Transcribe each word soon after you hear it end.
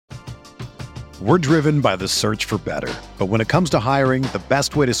We're driven by the search for better. But when it comes to hiring, the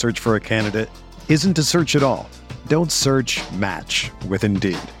best way to search for a candidate isn't to search at all. Don't search, match with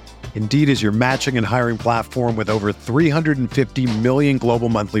Indeed. Indeed is your matching and hiring platform with over 350 million global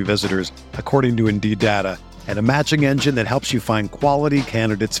monthly visitors, according to Indeed data, and a matching engine that helps you find quality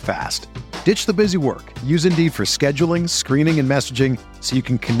candidates fast. Ditch the busy work. Use Indeed for scheduling, screening, and messaging so you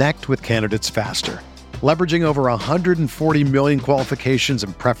can connect with candidates faster. Leveraging over 140 million qualifications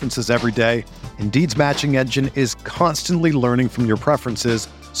and preferences every day, Indeed's matching engine is constantly learning from your preferences,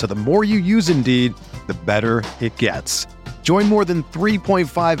 so the more you use Indeed, the better it gets. Join more than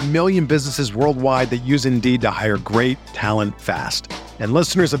 3.5 million businesses worldwide that use Indeed to hire great talent fast. And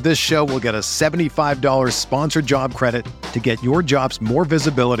listeners of this show will get a $75 sponsored job credit to get your jobs more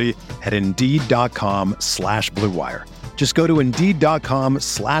visibility at Indeed.com/Blue Wire. Just go to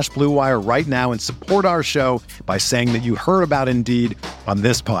Indeed.com/Blue Wire right now and support our show by saying that you heard about Indeed on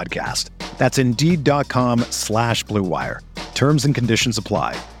this podcast. That's Indeed.com/Blue Wire. Terms and conditions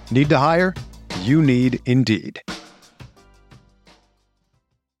apply. Need to hire? You need Indeed.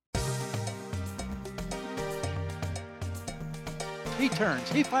 He turns,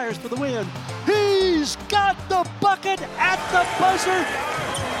 he fires for the win. He's got the bucket at the buzzer.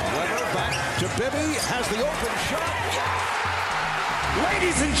 Weber back to Bibby, has the open shot.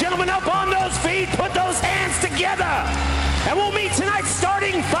 Ladies and gentlemen, up on those feet, put those hands together. And we'll meet tonight's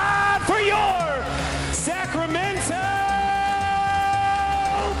starting five for your Sacramento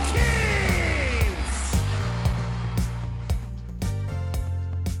Kings.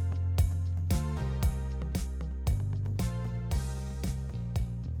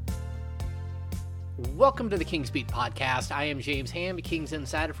 Welcome to the Kings Beat podcast. I am James Ham, Kings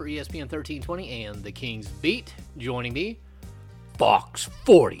Insider for ESPN 1320 and the Kings Beat. Joining me, Fox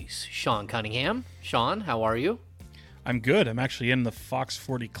 40's Sean Cunningham. Sean, how are you? I'm good. I'm actually in the Fox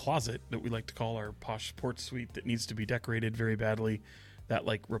 40 closet that we like to call our posh sports suite that needs to be decorated very badly. That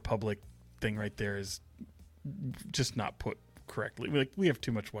like Republic thing right there is just not put correctly. We have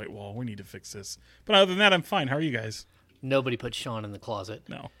too much white wall. We need to fix this. But other than that, I'm fine. How are you guys? Nobody put Sean in the closet.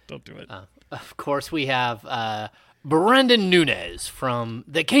 No, don't do it. Of course, we have Brendan Nunez from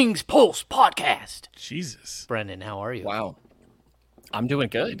the Kings Pulse podcast. Jesus. Brendan, how are you? Wow. I'm doing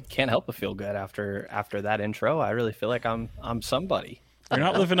good. Can't help but feel good after that intro. I really feel like I'm somebody. You're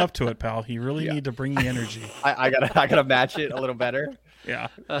not living up to it, pal. You really need to bring the energy. I gotta match it a little better. Yeah.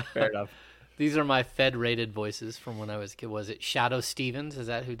 Fair enough. These are my Fed-rated voices from when I was a kid. Was it Shadow Stevens? Is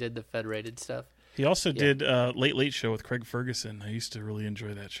that who did the Fed-rated stuff? He also did Late Late Show with Craig Ferguson. I used to really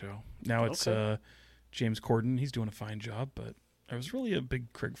enjoy that show. Now it's James Corden. He's doing a fine job, but I was really a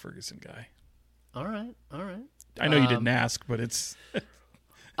big Craig Ferguson guy. All right. I know you didn't ask, but it's...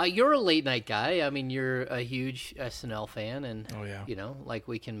 You're a late night guy. I mean, you're a huge SNL fan, and you know, like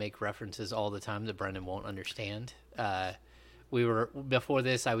we can make references all the time that Brendan won't understand. Before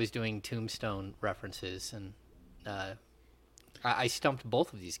this, I was doing Tombstone references, and I stumped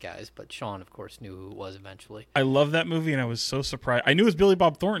both of these guys, but Sean, of course, knew who it was eventually. I love that movie, and I was so surprised. I knew it was Billy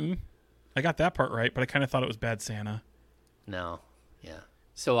Bob Thornton. I got that part right, but I kind of thought it was Bad Santa. No, yeah.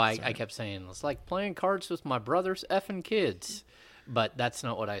 So I kept saying, it's like playing cards with my brother's effing kids. But that's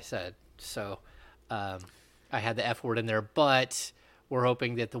not what I said. So I had the F word in there. But we're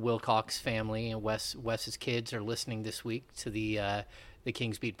hoping that the Wilcox family and Wes's kids are listening this week to the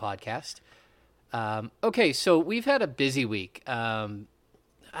Kings Beat podcast. Okay, so we've had a busy week. I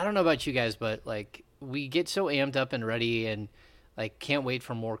don't know about you guys, but like we get so amped up and ready and like can't wait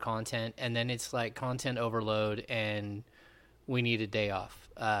for more content. And then it's like content overload and we need a day off,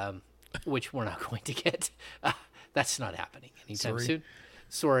 which we're not going to get. That's not happening anytime soon.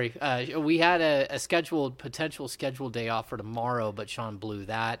 Sorry. We had a potential scheduled day off for tomorrow, but Sean blew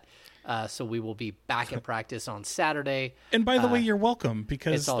that. So we will be back at practice on Saturday. And by the way, you're welcome,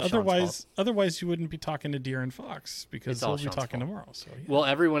 because otherwise you wouldn't be talking to De'Aaron Fox, because he'll be talking tomorrow. So yeah. Well,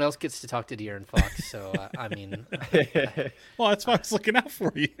 everyone else gets to talk to De'Aaron Fox, so I mean... Well, that's why I was looking out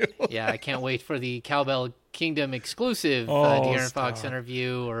for you. Yeah, I can't wait for the Cowbell Kingdom exclusive De'Aaron Fox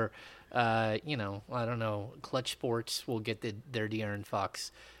interview, or... I don't know. Clutch Sports will get their De'Aaron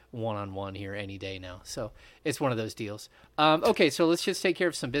Fox one-on-one here any day now. So it's one of those deals. Okay, so let's just take care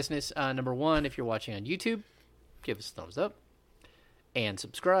of some business. Number one, if you're watching on YouTube, give us a thumbs up and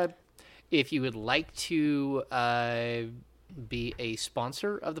subscribe. If you would like to be a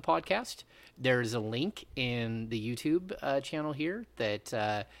sponsor of the podcast, there is a link in the YouTube channel here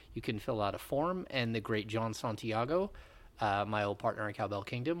that you can fill out a form, and the great John Santiago, my old partner in Cowbell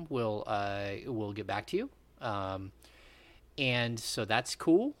Kingdom, will get back to you. And so that's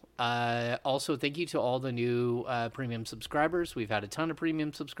cool. Also, thank you to all the new premium subscribers. We've had a ton of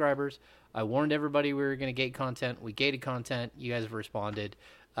premium subscribers. I warned everybody we were going to gate content. We gated content. You guys have responded.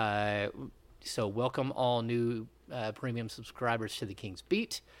 So welcome all new premium subscribers to the King's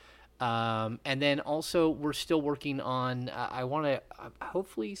Beat. And then also, we're still working on, I want to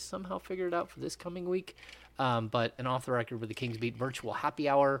hopefully somehow figure it out for this coming week, but an off the record with the King's Beat virtual happy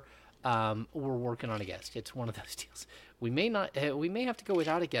hour. We're working on a guest. It's one of those deals. We may have to go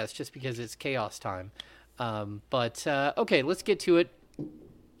without a guest just because it's chaos time. But okay, let's get to it.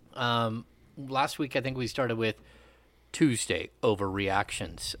 Last week, I think we started with Tuesday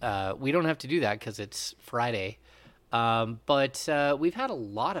overreactions. We don't have to do that because it's Friday. But we've had a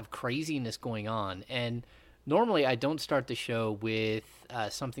lot of craziness going on, and normally I don't start the show with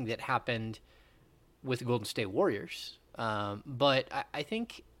something that happened with the Golden State Warriors. But I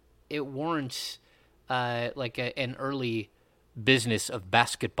think it warrants an early business of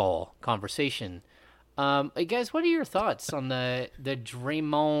basketball conversation. Guys, what are your thoughts on the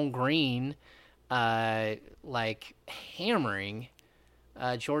Draymond Green hammering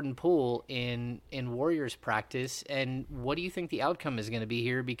Jordan Poole in Warriors practice, and what do you think the outcome is going to be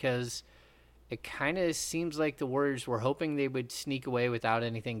here? Because it kind of seems like the Warriors were hoping they would sneak away without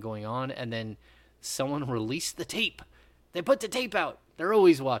anything going on, and then someone released the tape. They put the tape out. They're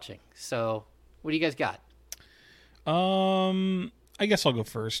always watching. So, what do you guys got? I guess I'll go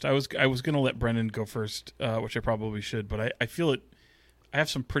first. I was going to let Brendan go first, which I probably should, but I feel it. I have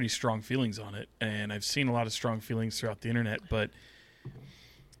some pretty strong feelings on it, and I've seen a lot of strong feelings throughout the internet, but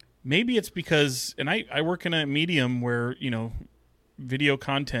maybe it's because, and I work in a medium where, video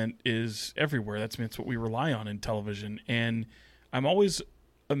content is everywhere. That's what we rely on in television. And I'm always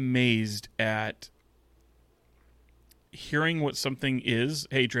amazed at hearing what something is.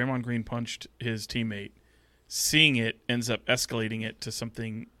 Hey, Draymond Green punched his teammate. Seeing it ends up escalating it to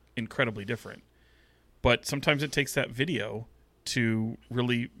something incredibly different. But sometimes it takes that video to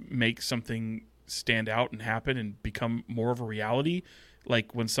really make something stand out and happen and become more of a reality.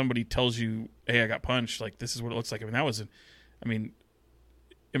 Like when somebody tells you, hey, I got punched, like this is what it looks like. I mean, that was,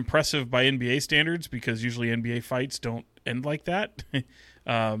 impressive by NBA standards, because usually NBA fights don't end like that.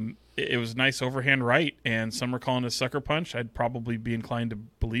 It was a nice overhand right, and some are calling it a sucker punch. I'd probably be inclined to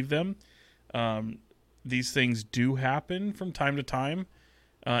believe them. These things do happen from time to time.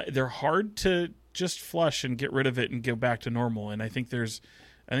 They're hard to just flush and get rid of it and go back to normal. And I think this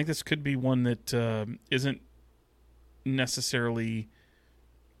could be one that isn't necessarily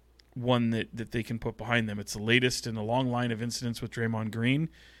one that they can put behind them. It's the latest in a long line of incidents with Draymond Green.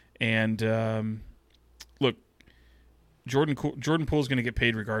 And look, Jordan Poole is going to get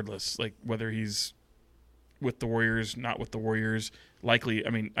paid regardless, like whether he's with the Warriors, not with the Warriors. Likely,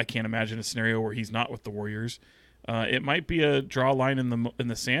 I can't imagine a scenario where he's not with the Warriors. It might be a draw line in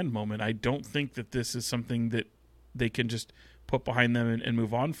the sand moment. I don't think that this is something that they can just put behind them and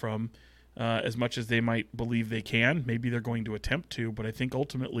move on from. As much as they might believe they can. Maybe they're going to attempt to, but I think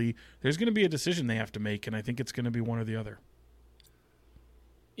ultimately there's going to be a decision they have to make, and I think it's going to be one or the other.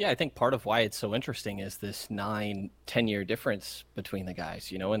 Yeah, I think part of why it's so interesting is this 9-10 year difference between the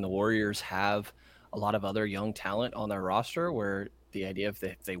guys, and the Warriors have a lot of other young talent on their roster, where the idea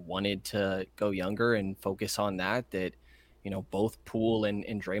if they wanted to go younger and focus on that, both Poole and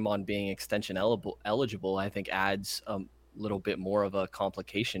Draymond being extension eligible, I think adds little bit more of a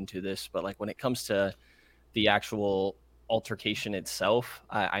complication to this. But like when it comes to the actual altercation itself,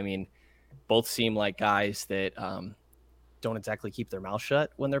 both seem like guys that don't exactly keep their mouth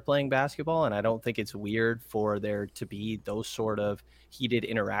shut when they're playing basketball, and I don't think it's weird for there to be those sort of heated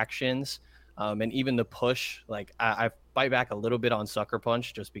interactions. And even the push, like I bite back a little bit on sucker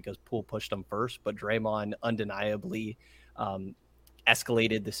punch just because Poole pushed him first, but Draymond undeniably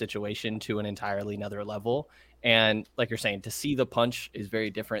escalated the situation to an entirely another level. And like you're saying, to see the punch is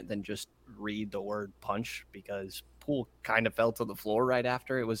very different than just read the word punch, because Poole kind of fell to the floor right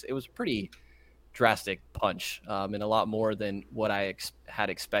after. It was pretty drastic punch, and a lot more than what I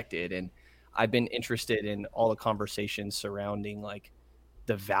had expected. And I've been interested in all the conversations surrounding like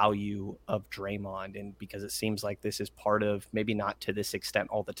the value of Draymond, and because it seems like this is part of, maybe not to this extent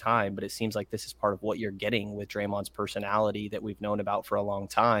all the time, but it seems like this is part of what you're getting with Draymond's personality that we've known about for a long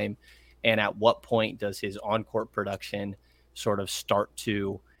time. And at what point does his on-court production sort of start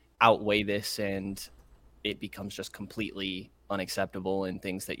to outweigh this, and it becomes just completely unacceptable and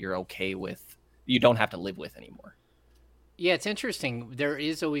things that you're okay with, you don't have to live with anymore? Yeah, it's interesting. There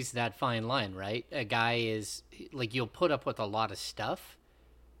is always that fine line, right? A guy is like, you'll put up with a lot of stuff,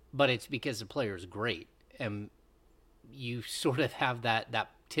 but it's because the player is great, and you sort of have that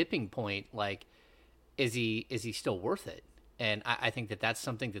tipping point. Like, is he still worth it? And I think that that's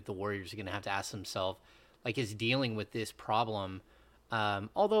something that the Warriors are going to have to ask themselves, like, is dealing with this problem.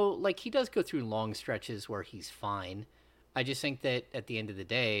 Although, like, he does go through long stretches where he's fine. I just think that at the end of the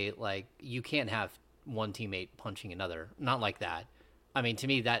day, like, you can't have one teammate punching another. Not like that. I mean, to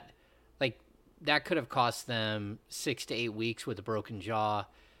me, that could have cost them 6 to 8 weeks with a broken jaw.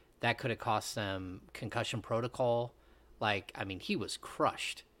 That could have cost them concussion protocol. Like, I mean, he was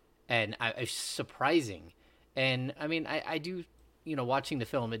crushed. And it's surprising. And, I mean, I do, watching the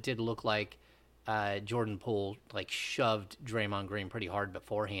film, it did look like Jordan Poole, like, shoved Draymond Green pretty hard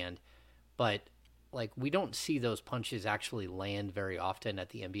beforehand. But, like, we don't see those punches actually land very often at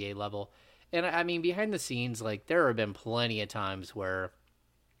the NBA level. And, I mean, behind the scenes, like, there have been plenty of times where,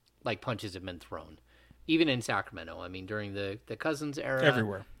 like, punches have been thrown. Even in Sacramento. I mean, during the Cousins era.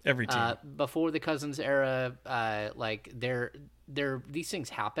 Everywhere. Every team. Before the Cousins era, like, these things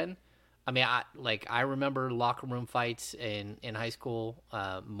happen. I mean, I remember locker room fights in high school,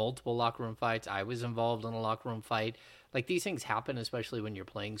 multiple locker room fights. I was involved in a locker room fight. Like, these things happen, especially when you're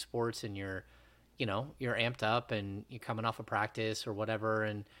playing sports and you're amped up and you're coming off a practice or whatever.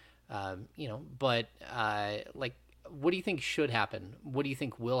 And, but, like, what do you think should happen? What do you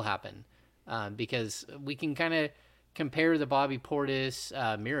think will happen? Because we can kind of compare the Bobby Portis,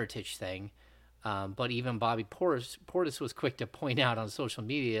 Mirotic thing. But even Bobby Portis was quick to point out on social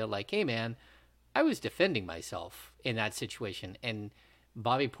media, like, hey, man, I was defending myself in that situation. And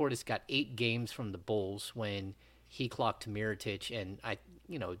Bobby Portis got 8 games from the Bulls when he clocked Mirotic and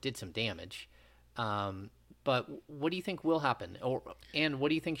did some damage. But what do you think will happen? And what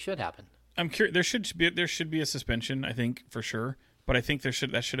do you think should happen? I'm curious. There should be a suspension, I think, for sure. But I think that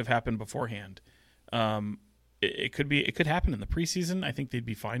should have happened beforehand. It could happen in the preseason. I think they'd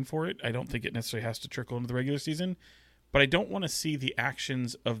be fine for it. I don't think it necessarily has to trickle into the regular season. But I don't want to see the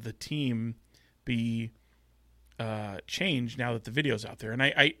actions of the team be changed now that the video's out there. And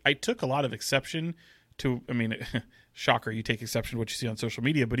I took a lot of exception to, I mean, shocker, you take exception to what you see on social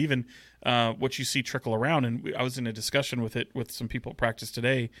media, but even what you see trickle around. And I was in a discussion with some people at practice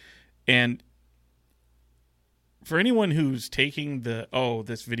today. And for anyone who's taking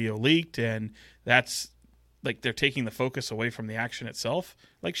this video leaked and that's like they're taking the focus away from the action itself,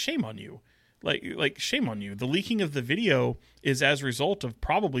 like, shame on you. Like shame on you. The leaking of the video is as a result of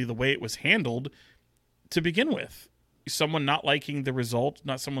probably the way it was handled to begin with. Someone not liking the result,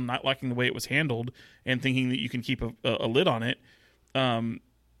 someone not liking the way it was handled and thinking that you can keep a lid on it. No,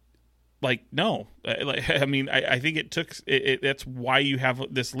 I mean, I think it took it. That's why you have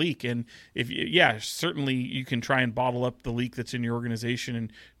this leak. And certainly you can try and bottle up the leak that's in your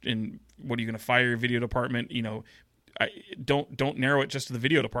organization. And what are you going to fire your video department? Don't narrow it just to the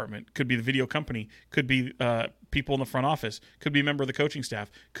video department. Could be the video company. Could be people in the front office. Could be a member of the coaching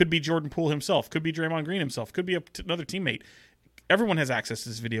staff. Could be Jordan Poole himself. Could be Draymond Green himself. Could be another teammate. Everyone has access to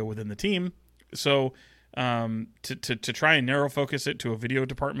this video within the team. So. To try and narrow focus it to a video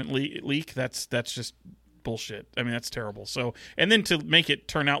department leak, that's just bullshit. I mean, that's terrible. So, and then to make it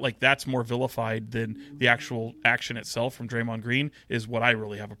turn out like that's more vilified than the actual action itself from Draymond Green is what I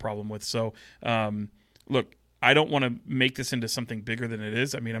really have a problem with. So, look, I don't want to make this into something bigger than it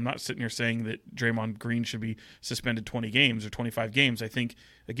is. I mean, I'm not sitting here saying that Draymond Green should be suspended 20 games or 25 games. I think,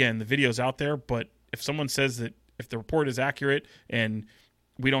 again, the video's out there, but if someone says that if the report is accurate and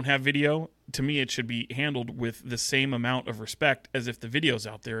we don't have video, to me it should be handled with the same amount of respect as if the video's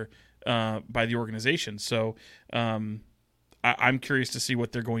out there by the organization. So I'm curious to see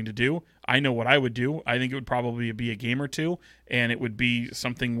what they're going to do. I know what I would do. I think it would probably be a game or two, and it would be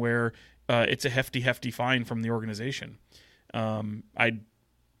something where it's a hefty fine from the organization. I'd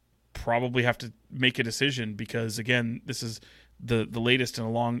probably have to make a decision because, again, this is the latest in a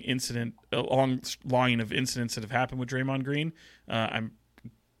long line of incidents that have happened with Draymond Green.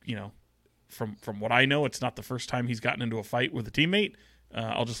 From what I know, it's not the first time he's gotten into a fight with a teammate.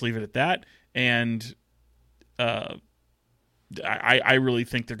 I'll just leave it at that. And I really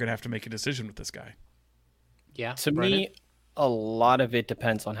think they're going to have to make a decision with this guy. Yeah. To me, a lot of it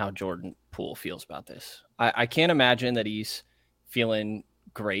depends on how Jordan Poole feels about this. I can't imagine that he's feeling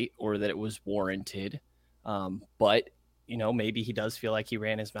great or that it was warranted. But maybe he does feel like he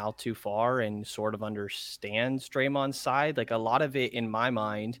ran his mouth too far and sort of understands Draymond's side. Like, a lot of it in my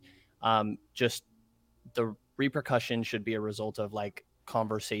mind, just the repercussion should be a result of like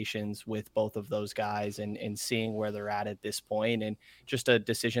conversations with both of those guys and seeing where they're at this point, and just a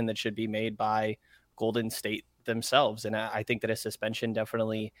decision that should be made by Golden State themselves. And I think that a suspension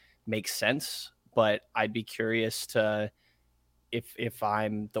definitely makes sense, but I'd be curious to, if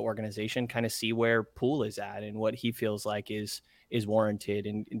I'm the organization, kind of see where Poole is at and what he feels like is warranted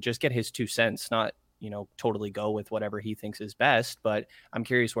and just get his 2 cents, not totally go with whatever he thinks is best. But I'm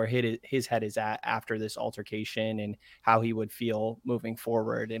curious where his head is at after this altercation and how he would feel moving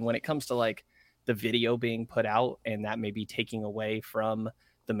forward. And when it comes to like the video being put out and that maybe taking away from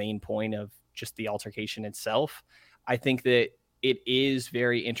the main point of just the altercation itself, I think that it is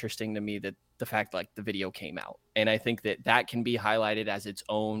very interesting to me that the fact like the video came out. And I think that can be highlighted as its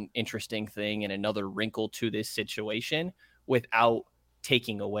own interesting thing and another wrinkle to this situation without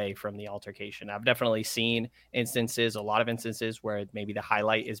taking away from the altercation. I've definitely seen a lot of instances where maybe the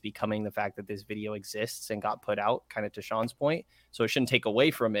highlight is becoming the fact that this video exists and got put out, kind of to Sean's point. So it shouldn't take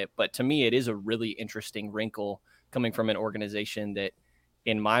away from it. But to me, it is a really interesting wrinkle coming from an organization that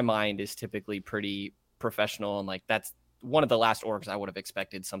in my mind is typically pretty professional. And like, that's one of the last orgs I would have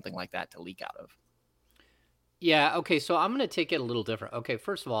expected something like that to leak out of. Yeah, okay, so I'm going to take it a little different. Okay,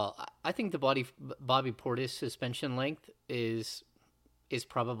 first of all, I think the Bobby Portis suspension length is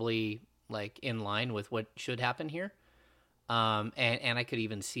probably like in line with what should happen here. And I could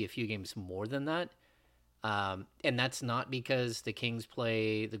even see a few games more than that. And that's not because the Kings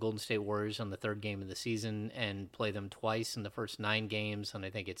play the Golden State Warriors on the third game of the season and play them twice in the first 9 games, and I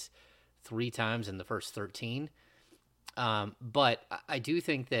think it's 3 times in the first 13. But I do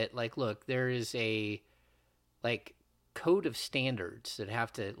think that, like, look, there is a, like, code of standards that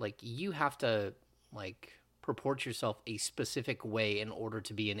have to, like, you have to, like, purport yourself a specific way in order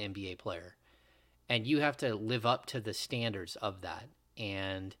to be an NBA player. And you have to live up to the standards of that.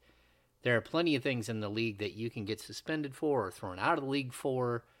 And there are plenty of things in the league that you can get suspended for or thrown out of the league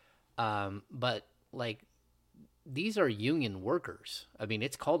for. But, like, these are union workers. I mean,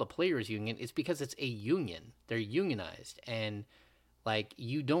 it's called a players union. It's because it's a union. They're unionized. And, like,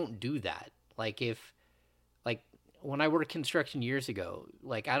 you don't do that. Like, when I worked construction years ago,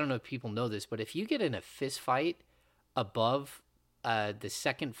 like, I don't know if people know this, but if you get in a fist fight above the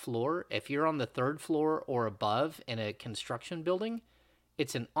second floor, if you're on the third floor or above in a construction building,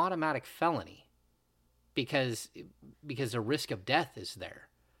 it's an automatic felony because the risk of death is there.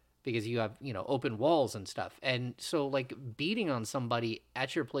 Because you have, open walls and stuff. And so, like, beating on somebody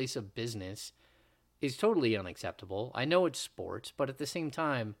at your place of business is totally unacceptable. I know it's sports, but at the same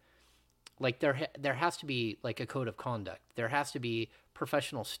time, like, there has to be, like, a code of conduct. There has to be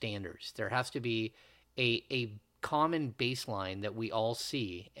professional standards. There has to be a common baseline that we all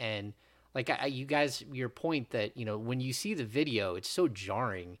see. And, like, you guys, your point that, when you see the video, it's so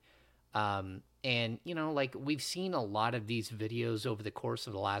jarring. And, like, we've seen a lot of these videos over the course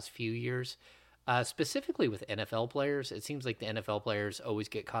of the last few years, specifically with NFL players. It seems like the NFL players always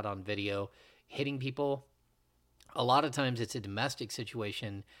get caught on video hitting people. A lot of times it's a domestic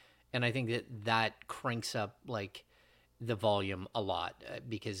situation, and I think that cranks up, like, the volume a lot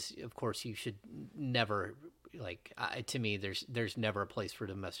because, of course, you should never, like, to me, there's never a place for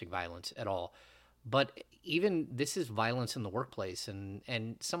domestic violence at all. But even this is violence in the workplace,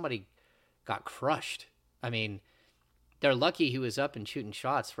 and somebody got crushed. I mean, they're lucky he was up and shooting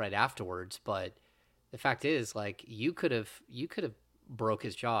shots right afterwards, but the fact is, like, you could have broke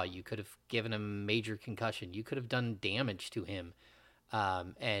his jaw. You could have given him major concussion. You could have done damage to him.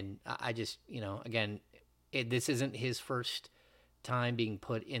 And I just, again, this isn't his first time being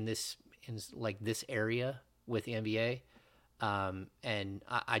put in this area with the NBA. And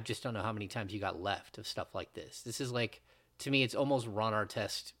I just don't know how many times you got left of stuff like this. This is, like, to me, it's almost Ron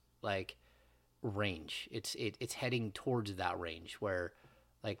Artest, like, range. It's heading towards that range where,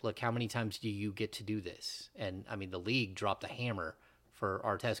 like, look, how many times do you get to do this? And I mean, the league dropped a hammer for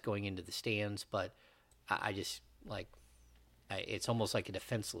Artest going into the stands, but I just, like, it's almost like a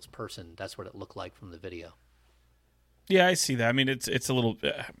defenseless person. That's what it looked like from the video. Yeah, I see that. I mean, it's a little.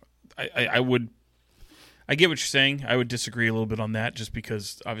 I get what you're saying. I would disagree a little bit on that, just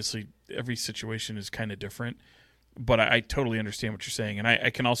because obviously every situation is kind of different. But I totally understand what you're saying, and I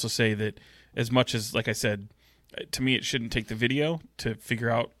can also say that as much as, like I said, to me it shouldn't take the video to figure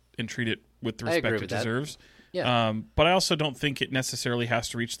out and treat it with the respect it deserves. Yeah. But I also don't think it necessarily has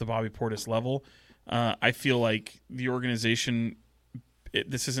to reach the Bobby Portis level. I feel like the organization, I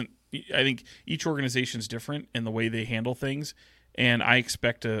think each organization is different in the way they handle things, and I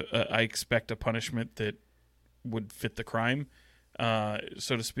expect a punishment that would fit the crime,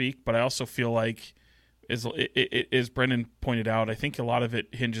 so to speak. But I also feel like, as Brendan pointed out, I think a lot of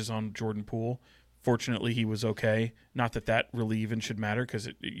it hinges on Jordan Poole. Fortunately, he was okay. Not that really even should matter, because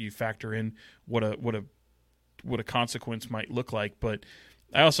you factor in what a consequence might look like. But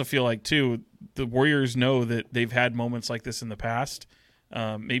I also feel like, too, the Warriors know that they've had moments like this in the past.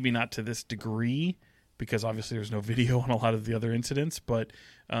 Maybe not to this degree, because obviously there's no video on a lot of the other incidents. But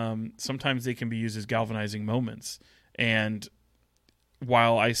sometimes they can be used as galvanizing moments. And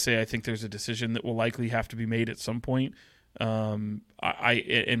while I say I think there's a decision that will likely have to be made at some point, and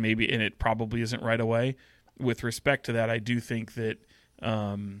it probably isn't right away. With respect to that, I do think that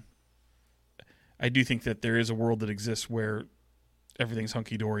there is a world that exists where everything's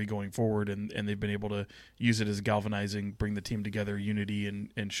hunky-dory going forward, and they've been able to use it as galvanizing, bring the team together, unity,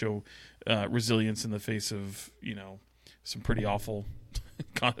 and show resilience in the face of, some pretty awful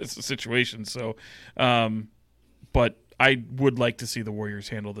situations. So, but I would like to see the Warriors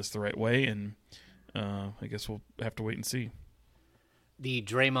handle this the right way, and I guess we'll have to wait and see. The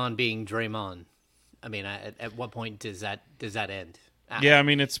Draymond being Draymond. I mean, at what point does that end? Yeah, I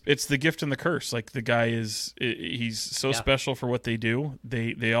mean, it's the gift and the curse. Like, the guy he's so special for what they do.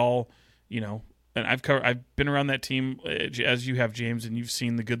 They all, and I've been around that team as you have, James, and you've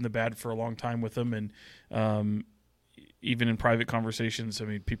seen the good and the bad for a long time with them. And even in private conversations, I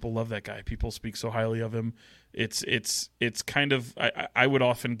mean, people love that guy. People speak so highly of him. It's kind of, I would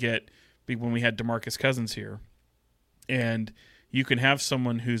often get, when we had DeMarcus Cousins here, and you can have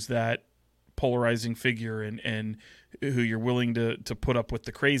someone who's that polarizing figure and who you're willing to put up with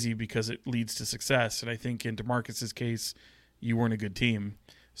the crazy because it leads to success. And I think in DeMarcus's case, you weren't a good team.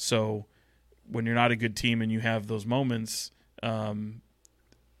 So when you're not a good team and you have those moments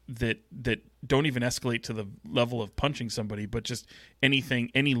that don't even escalate to the level of punching somebody, but just any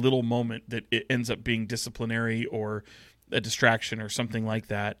little moment that it ends up being disciplinary or a distraction or something like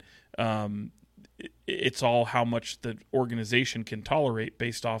that, it's all how much the organization can tolerate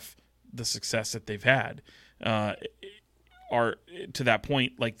based off the success that they've had. Are to that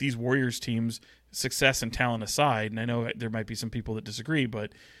point, like these Warriors teams, success and talent aside, and I know there might be some people that disagree,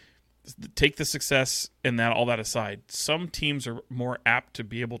 but take the success and all that aside, some teams are more apt to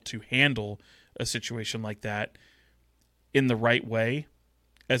be able to handle a situation like that in the right way,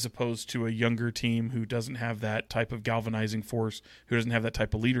 as opposed to a younger team who doesn't have that type of galvanizing force, who doesn't have that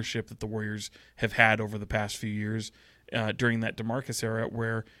type of leadership that the Warriors have had over the past few years during that DeMarcus era,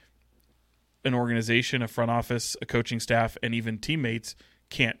 where an organization, a front office, a coaching staff, and even teammates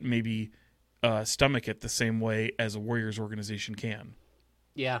can't maybe stomach it the same way as a Warriors organization can.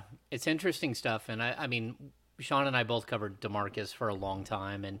 Yeah, it's interesting stuff. And I mean, Sean and I both covered DeMarcus for a long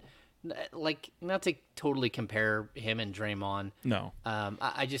time, and like, not to totally compare him and Draymond. No.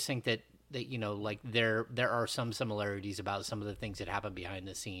 I just think that like there are some similarities about some of the things that happen behind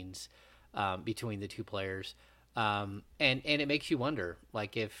the scenes between the two players. And it makes you wonder,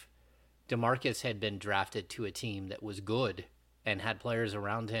 like, if DeMarcus had been drafted to a team that was good and had players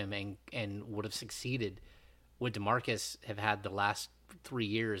around him and would have succeeded, would DeMarcus have had the last 3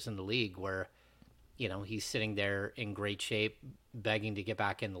 years in the league where, he's sitting there in great shape, begging to get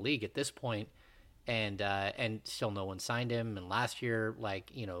back in the league at this point, and still no one signed him. And last year,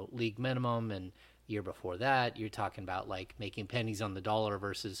 league minimum, and the year before that, you're talking about like making pennies on the dollar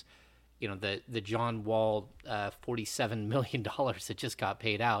versus, the John Wall $47 million that just got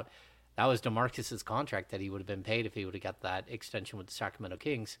paid out. That was DeMarcus's contract that he would have been paid if he would have got that extension with the Sacramento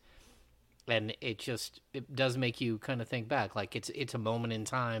Kings. And it does make you kind of think back, like it's a moment in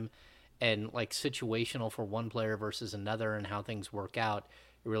time, and like situational for one player versus another, and how things work out.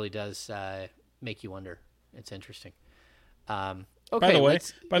 It really does make you wonder. It's interesting. Okay. By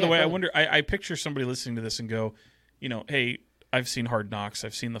the way, I wonder. I picture somebody listening to this and go, hey, I've seen Hard Knocks.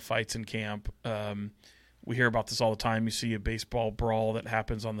 I've seen the fights in camp. We hear about this all the time. You see a baseball brawl that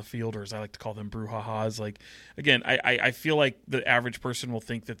happens on the field, or as I like to call them, brouhahas. Like, again, I feel like the average person will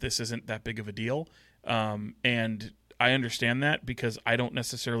think that this isn't that big of a deal. And I understand that, because I don't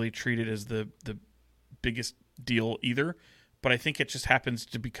necessarily treat it as the biggest deal either. But I think it just happens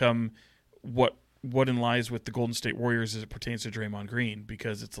to become what lies with the Golden State Warriors as it pertains to Draymond Green,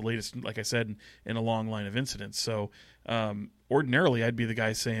 because it's the latest, like I said, in a long line of incidents. So ordinarily, I'd be the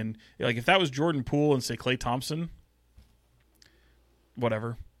guy saying, like, if that was Jordan Poole and, say, Klay Thompson,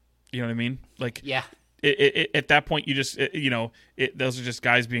 whatever. You know what I mean? Like, yeah. At that point, you just, those are just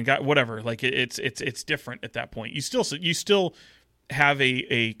guys being guys, whatever. Like, it's different at that point. You still have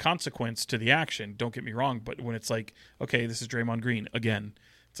a consequence to the action. Don't get me wrong. But when it's like, okay, this is Draymond Green again.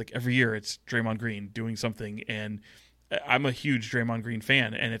 It's like every year it's Draymond Green doing something, and I'm a huge Draymond Green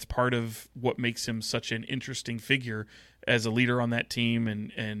fan, and it's part of what makes him such an interesting figure as a leader on that team.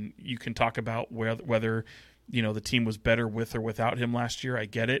 And you can talk about whether the team was better with or without him last year. I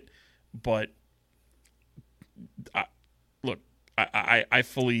get it, but I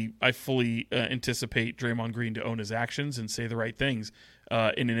fully anticipate Draymond Green to own his actions and say the right things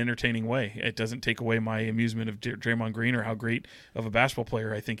in an entertaining way. It doesn't take away my amusement of Draymond Green or how great of a basketball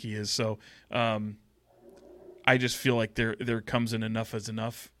player I think he is. So I just feel like there comes an enough is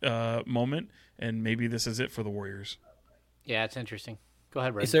enough moment, and maybe this is it for the Warriors. Yeah, it's interesting. Go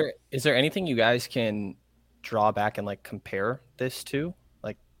ahead, Ray. Is there anything you guys can draw back and like compare this to?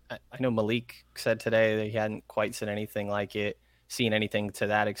 Like, I know Malik said today that he hadn't quite said anything like it, seen anything to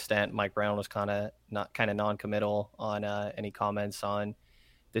that extent. Mike Brown was kind of non-committal on any comments on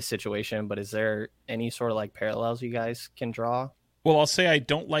this situation. But is there any sort of like parallels you guys can draw? Well, I'll say I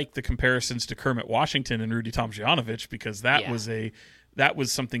don't like the comparisons to Kermit Washington and Rudy Tomjanovich, because that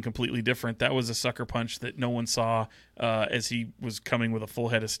was something completely different. That was a sucker punch that no one saw as he was coming with a full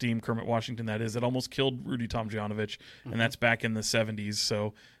head of steam. Kermit Washington, that is. It almost killed Rudy Tomjanovich, and that's back in the 70s.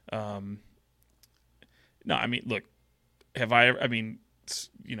 So, no, I mean, look,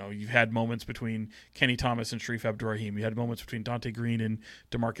 you've had moments between Kenny Thomas and Sharif Abdurrahim. You had moments between Dante Green and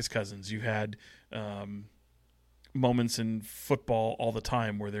DeMarcus Cousins. You had moments in football all the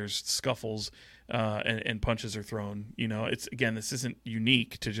time where there's scuffles and punches are thrown. You know, this isn't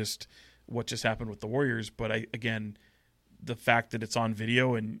unique to just what just happened with the Warriors, but the fact that it's on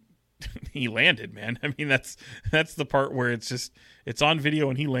video and he landed, man. I mean, that's the part where it's on video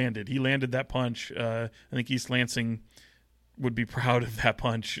and he landed that punch. I think East Lansing would be proud of that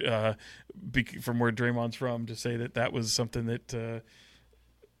punch from where Draymond's from, to say that was something that,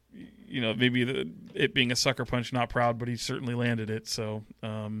 maybe it being a sucker punch, not proud, but he certainly landed it. So,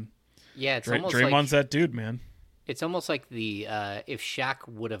 it's almost Draymond's like, that dude, man. It's almost like if Shaq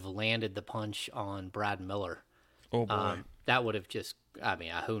would have landed the punch on Brad Miller. Oh boy, that would have just. I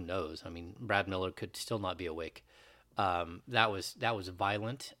mean, who knows? I mean, Brad Miller could still not be awake. That was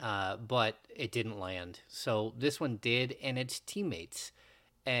violent, but it didn't land. So this one did, and it's teammates.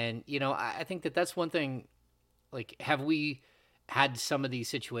 And I think that's one thing. Like, have we had some of these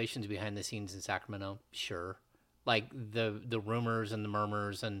situations behind the scenes in Sacramento? Sure. Like the rumors and the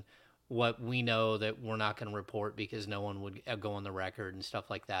murmurs and what we know that we're not going to report because no one would go on the record and stuff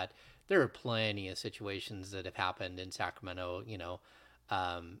like that. There are plenty of situations that have happened in Sacramento,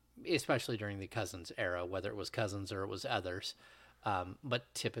 especially during the Cousins era, whether it was Cousins or it was others,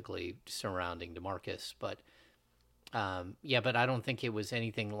 but typically surrounding DeMarcus. But but I don't think it was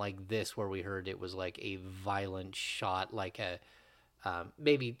anything like this where we heard it was like a violent shot, like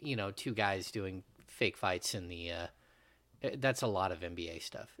maybe, two guys doing fake fights in the that's a lot of NBA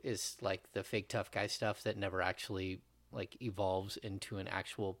stuff, is like the fake tough guy stuff that never actually like evolves into an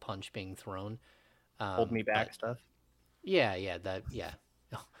actual punch being thrown. Hold me back stuff. Yeah.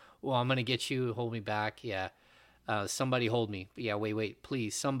 Well, I'm going to get you. Hold me back. Yeah. Somebody hold me. Yeah. Wait,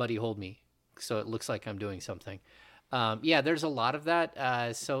 please. Somebody hold me. So it looks like I'm doing something. There's a lot of that.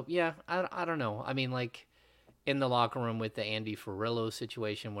 I don't know. I mean, like in the locker room with the Andy Ferrillo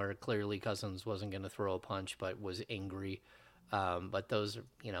situation where clearly Cousins wasn't going to throw a punch, but was angry. But those,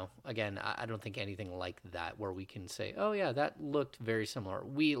 again, I don't think anything like that where we can say, oh yeah, that looked very similar.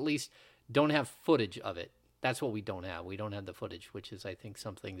 We at least don't have footage of it. That's what we don't have. We don't have the footage, which is, I think,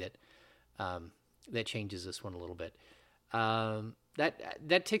 something that that changes this one a little bit.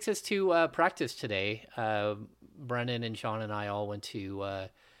 That takes us to practice today. Brendan and Sean and I all went to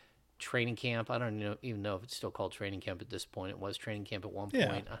training camp. I don't even know if it's still called training camp at this point. It was training camp at one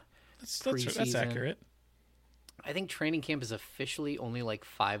point. That's accurate. I think training camp is officially only like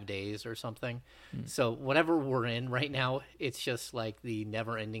 5 days or something. So whatever we're in right now, it's just like the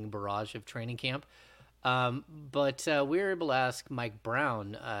never-ending barrage of training camp. But we were able to ask Mike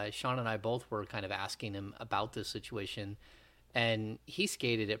Brown. Sean and I both were kind of asking him about this situation, and he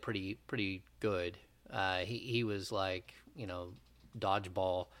skated it pretty good. He was like,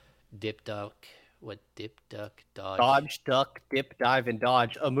 dodgeball, dip, duck, dodge? Dodge, duck, dip, dive, and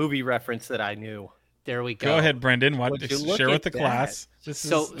dodge. A movie reference that I knew. There we go. Go ahead, Brendan. Share with the class. This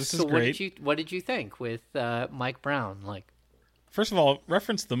is great. What did you think with Mike Brown? Like, first of all,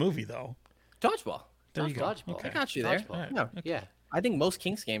 reference the movie though. Dodgeball. There you go. Dodgeball. Okay. I got you there. Right. No. Yeah. I think most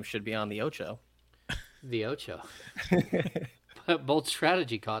Kings games should be on the Ocho. The Ocho. Bold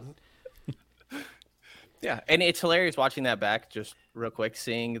strategy, Cotton. Yeah, and it's hilarious watching that back, just real quick,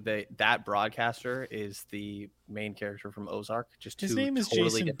 seeing that broadcaster is the main character from Ozark. His name is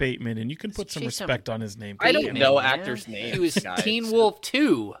Jason Bateman, and you can put some respect on his name. I don't know actors' names. He was Teen Wolf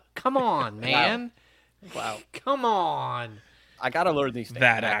 2. Come on, man. Wow. Come on. I got to learn these names.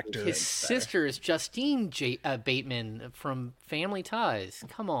 That actor. His sister is Justine Bateman from Family Ties.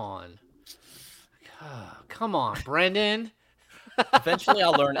 Come on. Come on, Brendan. Eventually,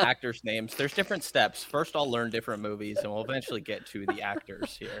 I'll learn actors' names. There's different steps. First, I'll learn different movies, and we'll eventually get to the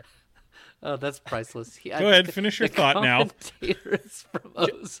actors here. Oh, that's priceless. Go ahead, finish your thought now. Commentators from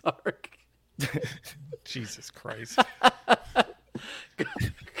Ozark. Jesus Christ.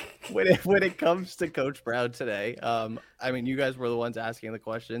 When it comes to Coach Brown today, I mean, you guys were the ones asking the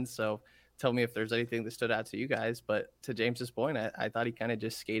questions, so tell me if there's anything that stood out to you guys. But to James's point, I thought he kind of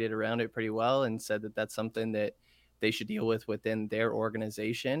just skated around it pretty well and said that that's something that they should deal with within their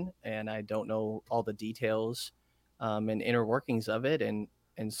organization. And I don't know all the details and inner workings of it, and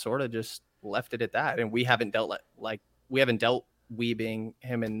sort of just left it at that. And we haven't dealt we being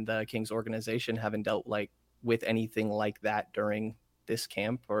him and the Kings organization haven't dealt with anything like that during this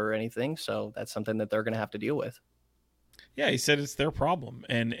camp or anything. So that's something that they're going to have to deal with. Yeah, he said it's their problem.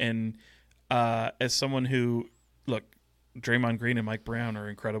 And as someone who, look, Draymond Green and Mike Brown are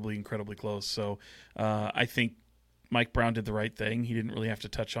incredibly, incredibly close. So I think Mike Brown did the right thing. He didn't really have to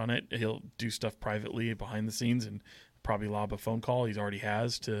touch on it. He'll do stuff privately behind the scenes and probably lob a phone call. He already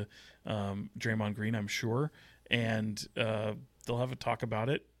has to Draymond Green, I'm sure. And they'll have a talk about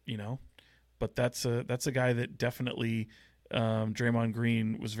it, But that's a guy that definitely Draymond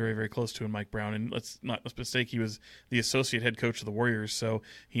Green was very, very close to, and Mike Brown. And let's not mistake, he was the associate head coach of the Warriors, so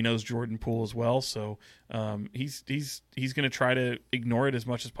he knows Jordan Poole as well. So he's going to try to ignore it as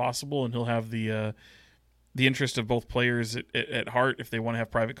much as possible, and he'll have the interest of both players at heart if they want to have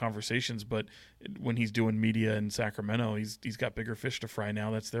private conversations. But when he's doing media in Sacramento, he's got bigger fish to fry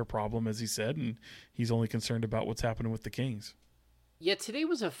now. That's their problem, as he said, and he's only concerned about what's happening with the Kings. Yeah, today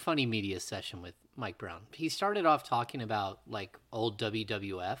was a funny media session with Mike Brown. He started off talking about old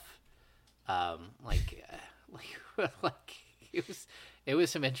WWF, it was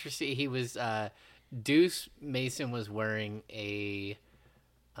some interesting. He was Deuce Mason was wearing a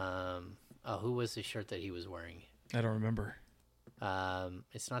who was the shirt that he was wearing? I don't remember.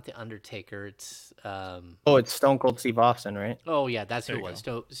 It's not the Undertaker. It's it's Stone Cold Steve Austin, right? Oh yeah, that's who it was.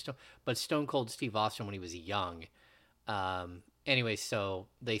 But Stone Cold Steve Austin when he was young. Anyway, so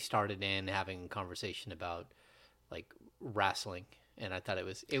they started in having a conversation about wrestling, and I thought it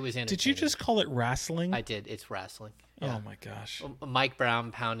was entertaining. Did you just call it wrestling? I did. It's wrestling. Yeah. Oh my gosh. Mike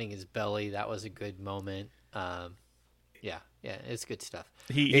Brown pounding his belly. That was a good moment. Yeah, it's good stuff.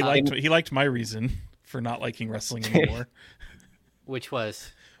 He liked my reason for not liking wrestling anymore. Which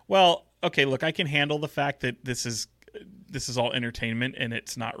was? Well, okay, look, I can handle the fact that this is all entertainment and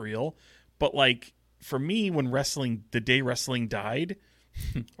it's not real, but for me, when the day wrestling died,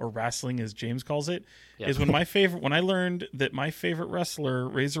 or wrestling as James calls it, is when I learned that my favorite wrestler,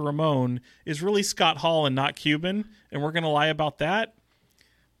 Razor Ramon, is really Scott Hall and not Cuban, and we're going to lie about that.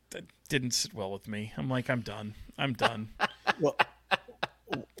 That didn't sit well with me. I'm I'm done. Well,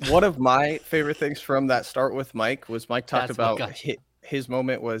 one of my favorite things from that start with Mike was Mike talked about his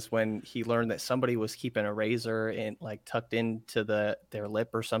moment was when he learned that somebody was keeping a razor and tucked into their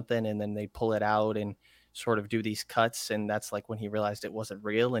lip or something, and then they pull it out and sort of do these cuts, and that's when he realized it wasn't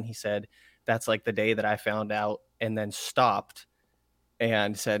real. And he said that's the day that I found out, and then stopped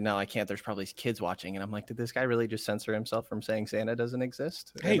and said, no, I can't, there's probably kids watching. And I'm did this guy really just censor himself from saying Santa doesn't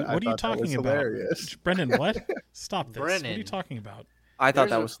exist? Hey, and what are you talking about? Hilarious. Brendan, what? Stop this. Brennan, what are you talking about? I thought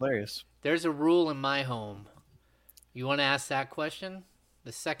that was hilarious. There's a rule in my home. You want to ask that question?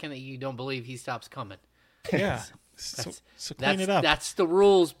 The second that you don't believe, he stops coming. Yeah. So clean it up. That's the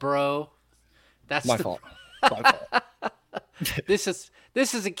rules, bro. That's my fault. My fault. This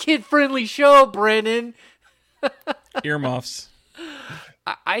is a kid-friendly show, Brennan. Earmuffs.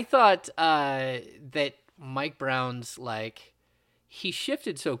 I thought that Mike Brown's he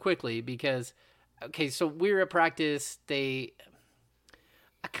shifted so quickly because, so we were at practice. I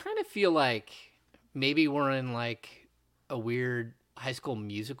kind of feel maybe we're in a weird High School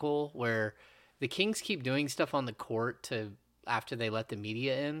Musical where the Kings keep doing stuff on the court after they let the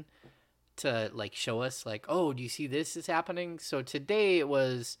media in to show us oh, do you see this is happening? So today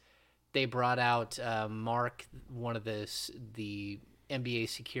they brought out Mark, one of the NBA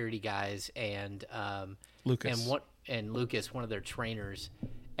security guys, and Lucas, and Lucas, one of their trainers,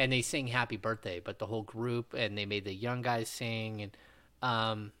 and they sing Happy Birthday, but the whole group, and they made the young guys sing,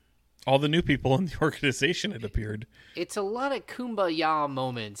 and all the new people in the organization had appeared. It's a lot of kumbaya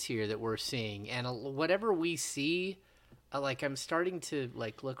moments here that we're seeing, and whatever we see, I'm starting to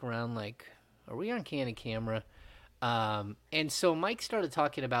look around are we on camera? And so Mike started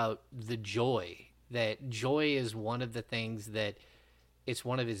talking about the joy. That joy is one of the things that it's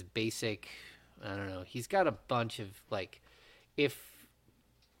one of his basic. I don't know. He's got a bunch of if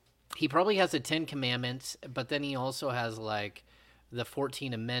he probably has the 10 Commandments, but then he also has the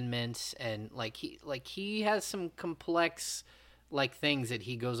 14 Amendments, and he has some complex things that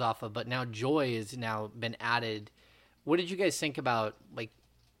he goes off of. But now joy has now been added. What did you guys think about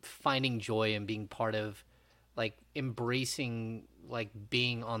finding joy and being part of embracing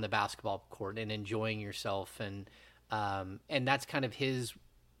being on the basketball court and enjoying yourself, and that's kind of his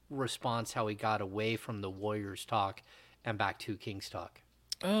response, how he got away from the Warriors talk and back to Kings talk?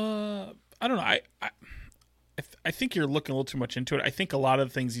 I don't know. I think you're looking a little too much into it. I think a lot of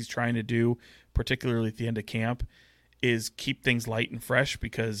the things he's trying to do, particularly at the end of camp, is keep things light and fresh,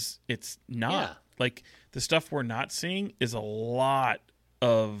 because it's not like the stuff we're not seeing is a lot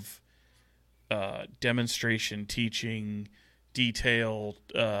of demonstration, teaching, detail,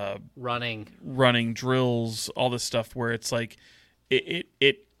 running drills, all this stuff where it's like it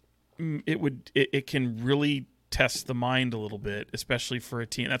can really test the mind a little bit, especially for a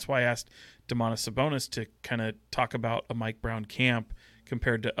team. That's why I asked Domantas Sabonis to kind of talk about a Mike Brown camp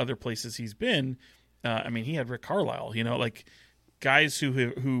compared to other places he's been. I mean, he had Rick Carlisle, like guys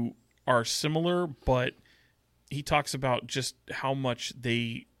who are similar, but he talks about just how much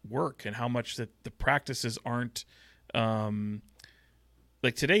they work and how much that the practices aren't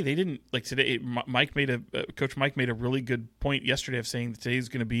like today. They didn't like today. Coach Mike made a really good point yesterday of saying that today's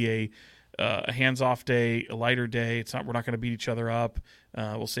going to be a hands-off day, a lighter day. We're not going to beat each other up.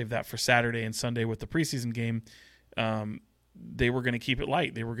 We'll save that for Saturday and Sunday with the preseason game. They were going to keep it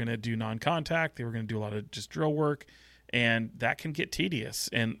light. They were going to do non-contact. They were going to do a lot of just drill work, and that can get tedious.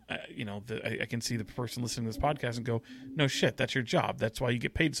 And I can see the person listening to this podcast and go, "No shit, that's your job. That's why you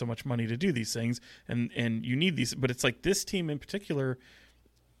get paid so much money to do these things, and you need these." But it's like this team in particular,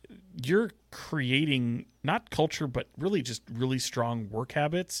 you're creating not culture, but really just really strong work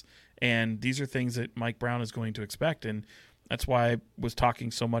habits. And these are things that Mike Brown is going to expect. And that's why I was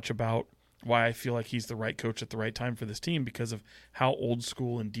talking so much about why I feel like he's the right coach at the right time for this team, because of how old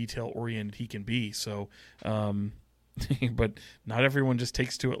school and detail oriented he can be. So, but not everyone just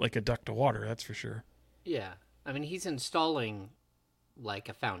takes to it like a duck to water. That's for sure. Yeah. I mean, he's installing like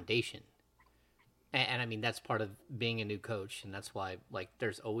a foundation. And I mean, that's part of being a new coach. And that's why, like,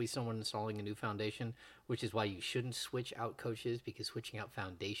 there's always someone installing a new foundation, which is why you shouldn't switch out coaches, because switching out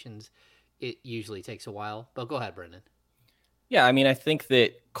foundations, it usually takes a while. But go ahead, Brendan. Yeah, I mean, I think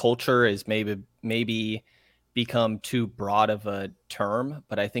that culture is maybe become too broad of a term,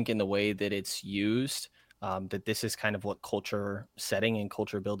 but I think in the way that it's used, that this is kind of what culture setting and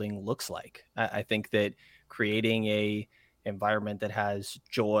culture building looks like. I think that creating a environment that has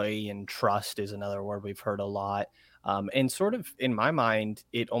joy and trust is another word we've heard a lot. And sort of in my mind,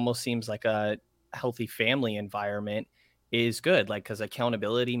 it almost seems like a healthy family environment is good, like, because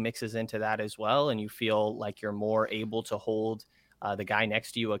accountability mixes into that as well. And you feel like you're more able to hold the guy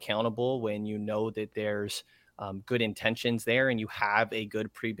next to you accountable when you know that there's good intentions there and you have a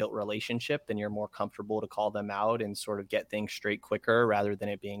good pre-built relationship. Then you're more comfortable to call them out and sort of get things straight quicker, rather than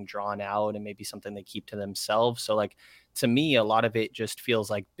it being drawn out and maybe something they keep to themselves. So, like, to me, a lot of it just feels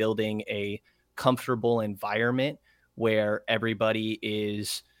like building a comfortable environment where everybody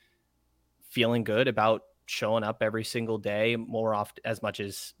is feeling good about showing up every single day, more often, as much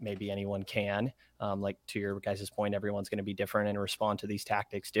as maybe anyone can. Like, to your guys' point, everyone's going to be different and respond to these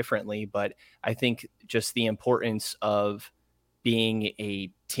tactics differently. But I think just the importance of being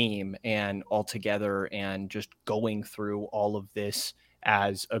a team and all together and just going through all of this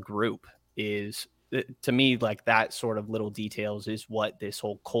as a group is, to me, like, that sort of little details is what this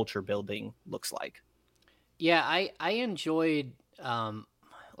whole culture building looks like. Yeah, I enjoyed,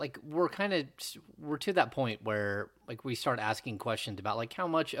 like, we're to that point where, like, we start asking questions about, like, how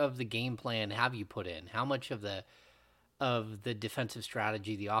much of the game plan have you put in? How much of the defensive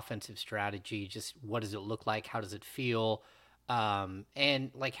strategy, the offensive strategy, just what does it look like? How does it feel?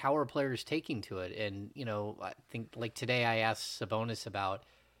 And, like, how are players taking to it? And, I think, like, today I asked Sabonis about,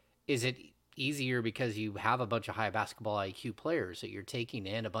 is it easier because you have a bunch of high basketball IQ players that you're taking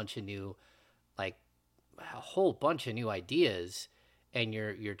in a bunch of new, like, a whole bunch of new ideas, and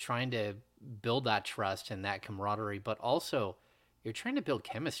you're trying to build that trust and that camaraderie, but also you're trying to build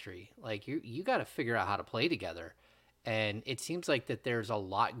chemistry. Like, you got to figure out how to play together. And it seems like that there's a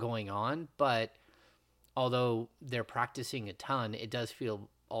lot going on, but although they're practicing a ton, it does feel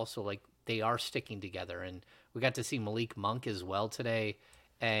also like they are sticking together. And we got to see Malik Monk as well today.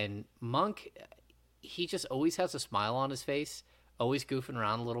 And Monk, he just always has a smile on his face, always goofing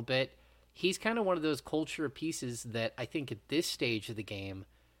around a little bit. He's kind of one of those culture pieces that I think at this stage of the game,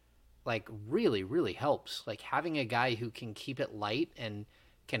 like, really, really helps. Like, having a guy who can keep it light and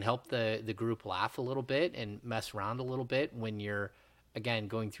can help the group laugh a little bit and mess around a little bit when you're, again,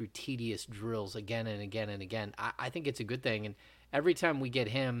 going through tedious drills again and again and again. I think it's a good thing. And every time we get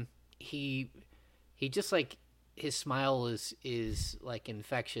him, he just, like, his smile is like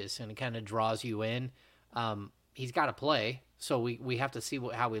infectious and it kind of draws you in. He's got to play, so we have to see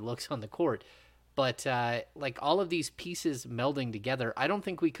how he looks on the court. But like, all of these pieces melding together, I don't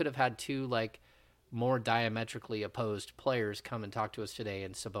think we could have had two, like, more diametrically opposed players come and talk to us today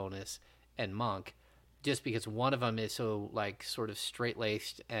in Sabonis and Monk. just because one of them is so like sort of straight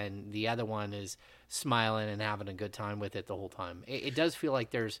laced and the other one is smiling and having a good time with it the whole time. It does feel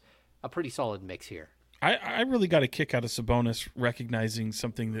like there's a pretty solid mix here. I really got a kick out of Sabonis recognizing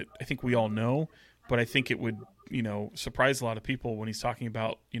something that I think we all know, but I think it would, surprise a lot of people when he's talking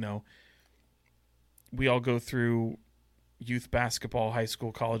about, we all go through youth basketball, high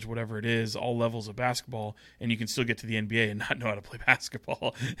school, college, whatever it is, all levels of basketball, and you can still get to the NBA and not know how to play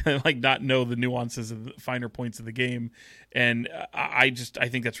basketball and like not know the nuances of the finer points of the game. And I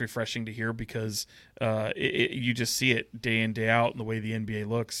think that's refreshing to hear because you just see it day in, day out in the way the NBA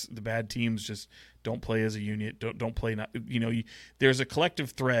looks. The bad teams just don't play as a unit. Don't play. There's a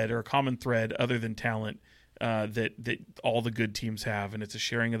collective thread or a common thread other than talent that all the good teams have, and it's a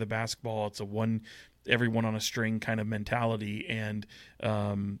sharing of the basketball. It's a everyone on a string kind of mentality, and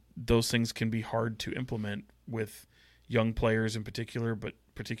those things can be hard to implement with young players in particular, but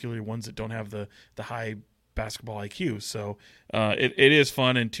particularly ones that don't have the high basketball IQ. So it is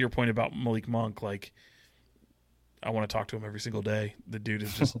fun. And to your point about Malik Monk, like, I want to talk to him every single day. The dude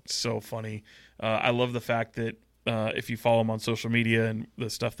is just so funny. I love the fact that if you follow him on social media and the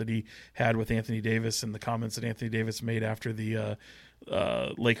stuff that he had with Anthony Davis and the comments that Anthony Davis made after the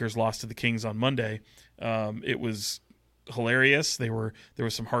Lakers lost to the Kings on Monday, it was hilarious. There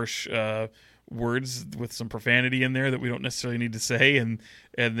was some harsh words with some profanity in there that we don't necessarily need to say, and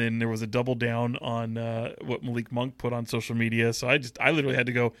then there was a double down on what Malik Monk put on social media. So I literally had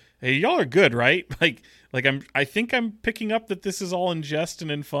to go, hey, y'all are good, right? I think I'm picking up that this is all in jest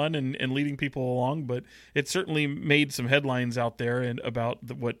and in fun and leading people along, but it certainly made some headlines out there and about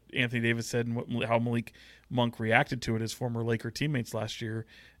what Anthony Davis said and how Malik Monk reacted to it as former Laker teammates last year.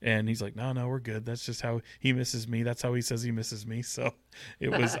 And he's like, no, we're good. That's just how he misses me. That's how he says he misses me. So it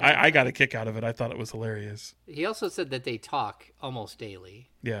was, I got a kick out of it. I thought it was hilarious. He also said that they talk almost daily.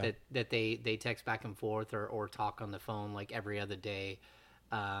 Yeah. That they text back and forth or talk on the phone like every other day.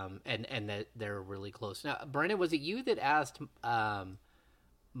 And that they're really close. Now, Brendan, was it you that asked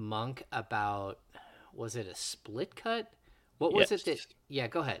Monk about, was it a split cut? What was it that, yeah,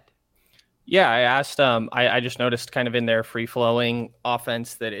 go ahead. Yeah, I asked, I just noticed kind of in their free-flowing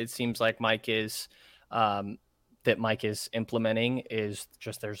offense that it seems like Mike is implementing is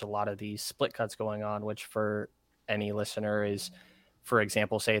just there's a lot of these split cuts going on, which for any listener is, for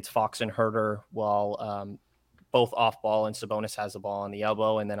example, say it's Fox and Herter while both off ball and Sabonis has the ball on the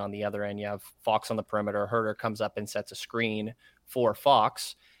elbow. And then on the other end, you have Fox on the perimeter. Herter comes up and sets a screen for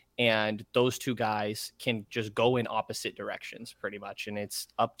Fox. And those two guys can just go in opposite directions pretty much. And it's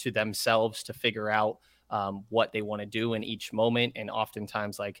up to themselves to figure out what they want to do in each moment. And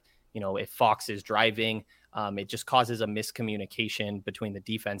oftentimes, if Fox is driving, it just causes a miscommunication between the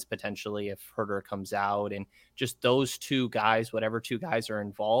defense potentially if Herter comes out. And just those two guys, whatever two guys are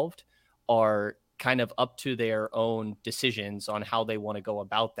involved, are kind of up to their own decisions on how they want to go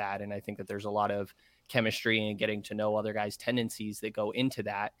about that. And I think that there's a lot of chemistry and getting to know other guys' tendencies that go into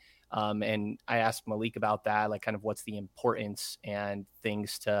that. And I asked Malik about that, like kind of what's the importance and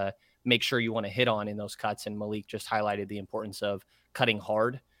things to make sure you want to hit on in those cuts. And Malik just highlighted the importance of cutting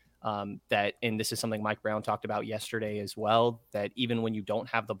hard. And this is something Mike Brown talked about yesterday as well, that even when you don't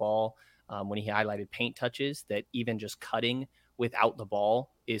have the ball, when he highlighted paint touches, that even just cutting without the ball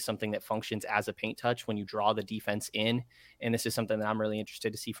is something that functions as a paint touch when you draw the defense in. And this is something that I'm really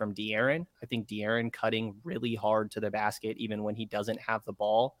interested to see from De'Aaron. I think De'Aaron cutting really hard to the basket, even when he doesn't have the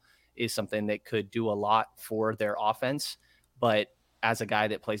ball, is something that could do a lot for their offense. But as a guy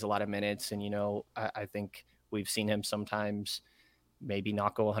that plays a lot of minutes, and, I think we've seen him sometimes maybe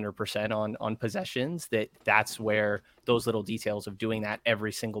not go 100% on possessions, that's where those little details of doing that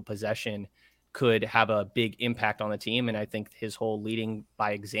every single possession could have a big impact on the team. And I think his whole leading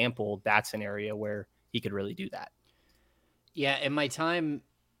by example, that's an area where he could really do that. Yeah. In my time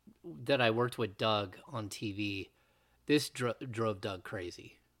that I worked with Doug on TV, this drove Doug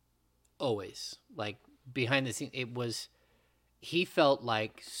crazy. Always. Like behind the scenes, he felt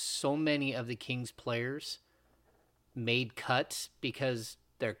like so many of the Kings players made cuts because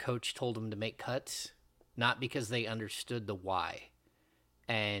their coach told them to make cuts, not because they understood the why.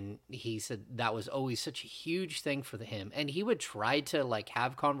 And he said that was always such a huge thing for him. And he would try to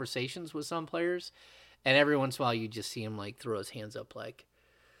have conversations with some players. And every once in a while you just see him throw his hands up.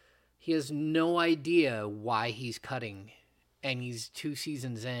 He has no idea why he's cutting. And he's 2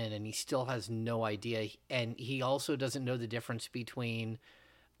 seasons in and he still has no idea. And he also doesn't know the difference between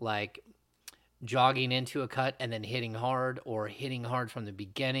jogging into a cut and then hitting hard, or hitting hard from the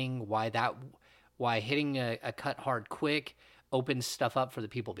beginning. Why hitting a cut hard quick opens stuff up for the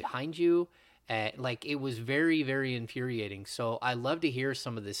people behind you. It was very, very infuriating. So I love to hear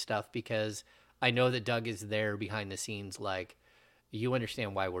some of this stuff because I know that Doug is there behind the scenes, like, you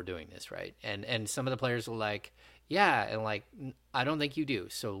understand why we're doing this, right? And some of the players are like, yeah, and like, I don't think you do.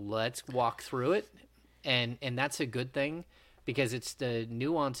 So let's walk through it. And that's a good thing, because it's the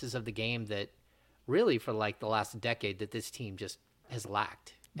nuances of the game that really for like the last decade that this team just has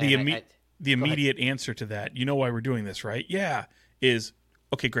lacked. The immediate answer to that, you know why we're doing this, right? Yeah, is,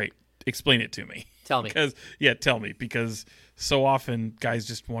 okay, great. Explain it to me. Tell me. Tell me. Because so often guys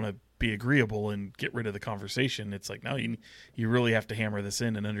just want to be agreeable and get rid of the conversation. It's like, no, you really have to hammer this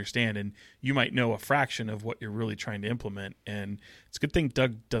in and understand. And you might know a fraction of what you're really trying to implement. And it's a good thing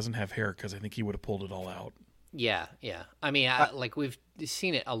Doug doesn't have hair, because I think he would have pulled it all out. Yeah. I mean, like we've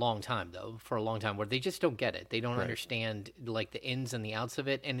seen it a long time, though, for a long time, where they just don't get it. They don't understand like the ins and the outs of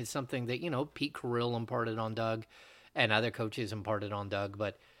it. And it's something that, Pete Carrill imparted on Doug and other coaches imparted on Doug,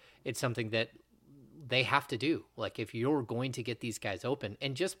 but it's something that they have to do. Like, if you're going to get these guys open,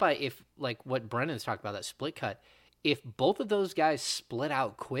 and just by, if like what Brennan's talked about, that split cut, if both of those guys split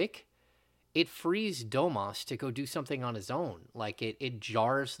out quick, it frees Domas to go do something on his own. Like, it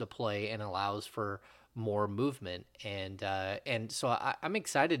jars the play and allows for more movement. And so I'm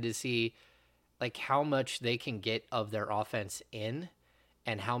excited to see like how much they can get of their offense in,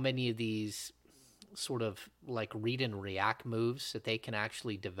 and how many of these sort of like read and react moves that they can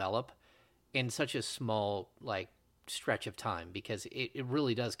actually develop in such a small like stretch of time, because it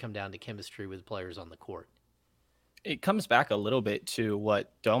really does come down to chemistry with players on the court. It comes back a little bit to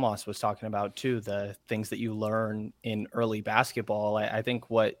what Domas was talking about too, the things that you learn in early basketball. I think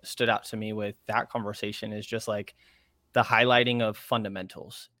what stood out to me with that conversation is just like the highlighting of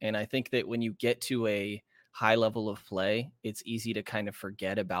fundamentals. And I think that when you get to a high level of play, it's easy to kind of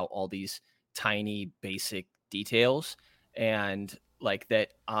forget about all these tiny basic details, and like that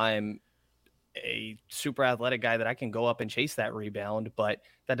I'm a super athletic guy that I can go up and chase that rebound, but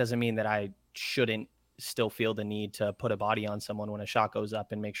that doesn't mean that I shouldn't still feel the need to put a body on someone when a shot goes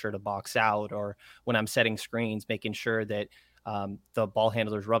up and make sure to box out, or when I'm setting screens, making sure that the ball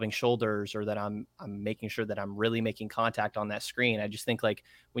handler's rubbing shoulders, or that I'm making sure that I'm really making contact on that screen. I just think like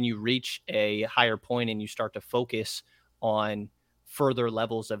when you reach a higher point and you start to focus on further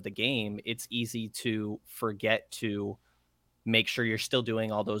levels of the game, it's easy to forget to make sure you're still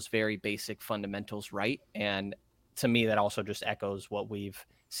doing all those very basic fundamentals right. And to me, that also just echoes what we've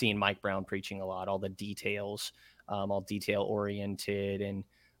seen Mike Brown preaching a lot, all the details, all detail oriented, and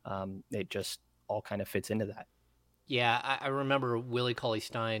it just all kind of fits into that. Yeah, I remember Willie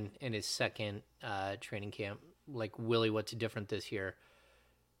Cauley-Stein in his second training camp. Like, Willie, what's different this year?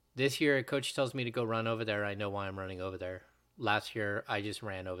 This year, a coach tells me to go run over there. I know why I'm running over there. Last year, I just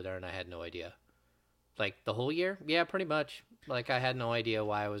ran over there and I had no idea. Like, the whole year? Yeah, pretty much. Like, I had no idea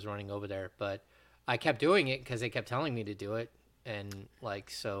why I was running over there. But I kept doing it because they kept telling me to do it. And, like,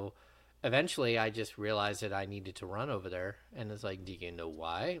 so eventually I just realized that I needed to run over there. And it's like, do you know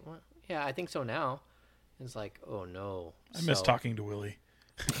why? Well, yeah, I think so now. It's like, oh no. I miss talking to Willie.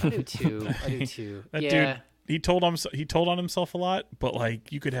 I do too. That dude, he told on himself a lot, but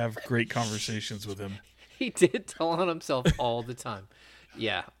like you could have great conversations with him. He did tell on himself all the time.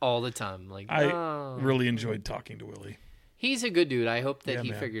 Yeah, all the time. Like, I really enjoyed talking to Willie. He's a good dude. I hope that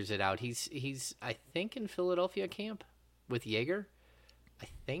he figures it out. He's I think in Philadelphia camp with Jaeger. I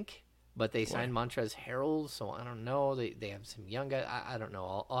think. But they signed Montrezl Harrell, so I don't know. They have some young guys. I don't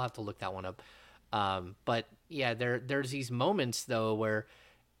know. I'll have to look that one up. But yeah, there's these moments though where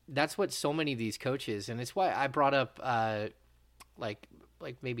that's what so many of these coaches, and it's why I brought up like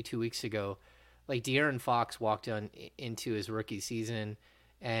maybe 2 weeks ago, like De'Aaron Fox walked into his rookie season,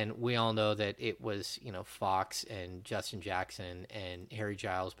 and we all know that it was Fox and Justin Jackson and Harry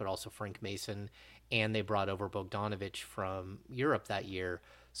Giles, but also Frank Mason, and they brought over Bogdanovic from Europe that year,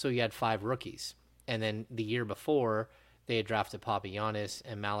 so you had 5 rookies, and then the year before they had drafted Papagiannis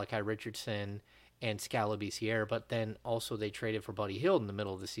and Malachi Richardson and Scalabrine Sierra, but then also they traded for Buddy Hield in the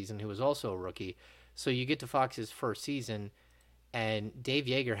middle of the season, who was also a rookie. So you get to Fox's first season, and Dave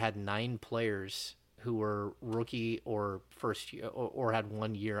Joerger had 9 players who were rookie or first year, or had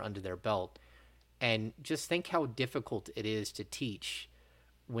 1 year under their belt. And just think how difficult it is to teach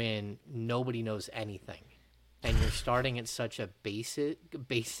when nobody knows anything, and you're starting at such a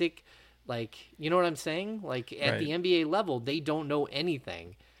basic, like, you know what I'm saying? Like at the NBA level, they don't know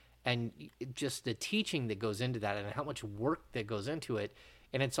anything. And just the teaching that goes into that and how much work that goes into it.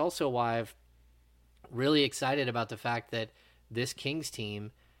 And it's also why I've really excited about the fact that this Kings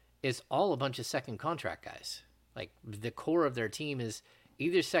team is all a bunch of second contract guys. Like the core of their team is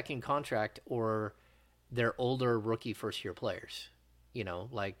either second contract or they're older rookie first year players.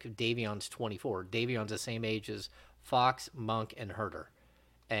 Like Davion's 24. Davion's the same age as Fox, Monk, and Herter.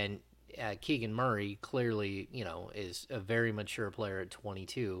 And Keegan Murray clearly, is a very mature player at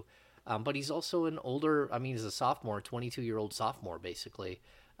 22. But he's also an older, he's a sophomore, 22-year-old sophomore, basically,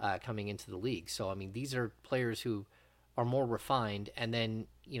 coming into the league. So, these are players who are more refined. And then,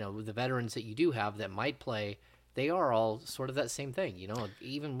 the veterans that you do have that might play, they are all sort of that same thing.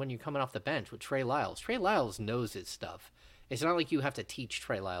 Even when you're coming off the bench with Trey Lyles knows his stuff. It's not like you have to teach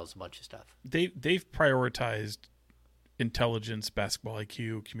Trey Lyles a bunch of stuff. They've prioritized intelligence, basketball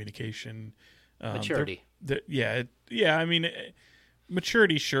IQ, communication, maturity.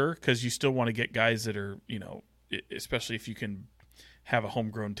 Maturity, sure, because you still want to get guys that are, especially if you can have a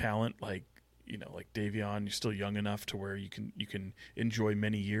homegrown talent like Davion. You're still young enough to where you can enjoy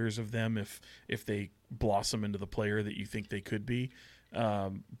many years of them if they blossom into the player that you think they could be.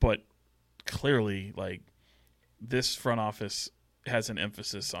 But clearly, this front office has an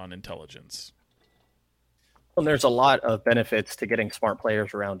emphasis on intelligence. And there's a lot of benefits to getting smart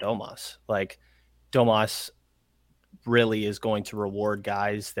players around Domas. Domas really is going to reward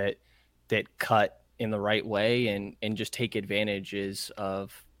guys that cut in the right way and just take advantages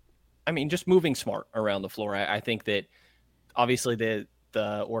of, just moving smart around the floor. I think that obviously the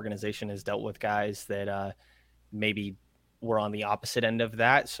organization has dealt with guys that maybe were on the opposite end of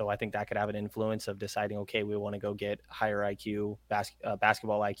that. So I think that could have an influence of deciding, okay, we want to go get higher IQ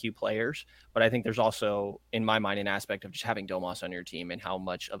basketball IQ players. But I think there's also, in my mind, an aspect of just having Domas on your team and how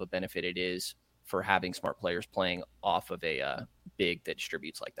much of a benefit it is for having smart players playing off of a big that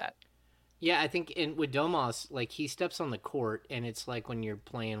distributes like that. Yeah, I think with Domas, he steps on the court, and it's like when you're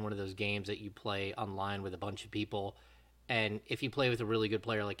playing one of those games that you play online with a bunch of people, and if you play with a really good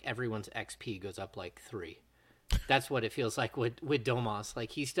player, everyone's XP goes up 3. That's what it feels like with Domas.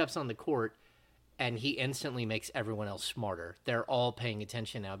 He steps on the court, and he instantly makes everyone else smarter. They're all paying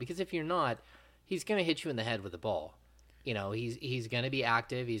attention now, because if you're not, he's going to hit you in the head with the ball. He's going to be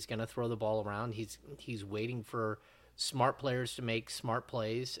active. He's going to throw the ball around. He's waiting for smart players to make smart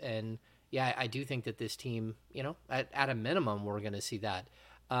plays. And yeah, I do think that this team, at a minimum, we're going to see that.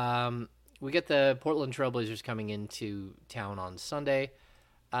 We get the Portland Trailblazers coming into town on Sunday.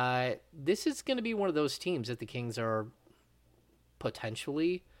 This is going to be one of those teams that the Kings are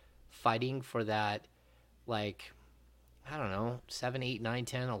potentially fighting for that, 7, 8, 9,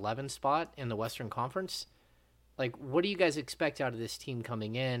 10, 11 spot in the Western Conference. What do you guys expect out of this team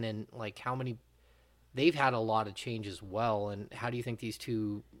coming in, and how many? They've had a lot of change as well, and how do you think these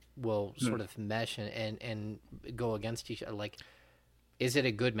two will sort of mesh and go against each other? Is it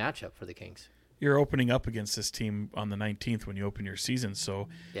a good matchup for the Kings? You're opening up against this team on the 19th when you open your season, so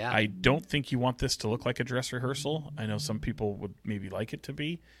yeah. I don't think you want this to look like a dress rehearsal. I know some people would maybe like it to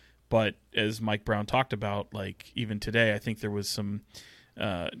be, but as Mike Brown talked about, even today, I think there was some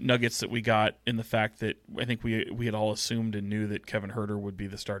nuggets that we got in the fact that I think we had all assumed and knew that Kevin Huerter would be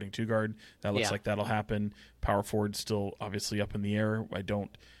the starting 2-guard. That looks like that'll happen. Power forward still obviously up in the air. I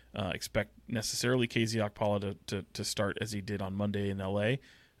don't expect necessarily KZ Okpala to start as he did on Monday in LA.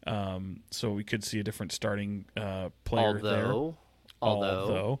 So we could see a different starting player there.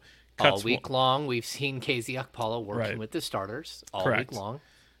 Although all week long we've seen KZ Okpala working with the starters all week long.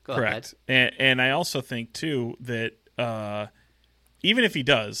 Go ahead. And I also think too that even if he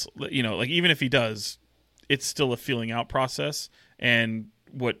does, it's still a feeling out process. And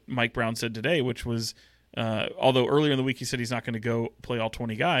what Mike Brown said today, which was, although earlier in the week he said he's not going to go play all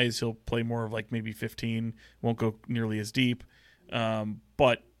 20 guys, he'll play more of maybe 15, won't go nearly as deep.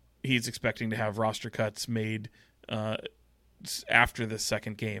 But he's expecting to have roster cuts made after the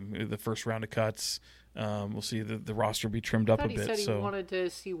second game, the first round of cuts. We'll see the roster be trimmed up a bit. He said he wanted to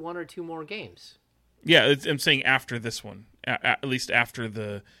see 1 or 2 more games. Yeah, I'm saying after this one, at least after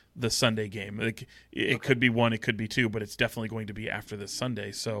the Sunday game. It could be 1, it could be 2, but it's definitely going to be after this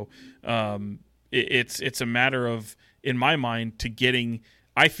Sunday. So it's a matter of, in my mind,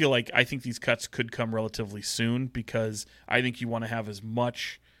 I think these cuts could come relatively soon, because I think you want to have as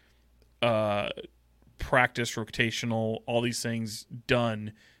much practice, rotational, all these things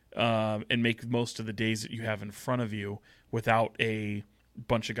done, and make most of the days that you have in front of you without a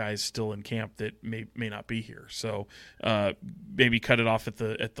bunch of guys still in camp that may not be here. So maybe cut it off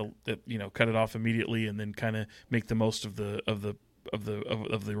cut it off immediately, and then kind of make the most of the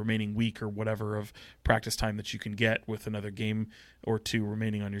remaining week or whatever of practice time that you can get with another game or 2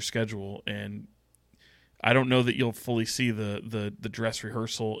 remaining on your schedule. And I don't know that you'll fully see the dress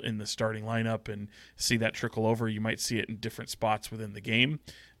rehearsal in the starting lineup and see that trickle over. You might see it in different spots within the game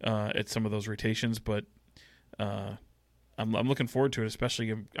at some of those rotations, but I'm looking forward to it.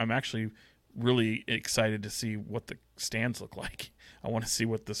 Especially, I'm actually really excited to see what the stands look like. I want to see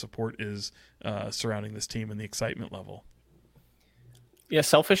what the support is surrounding this team and the excitement level. Yeah,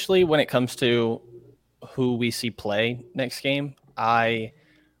 selfishly, when it comes to who we see play next game, I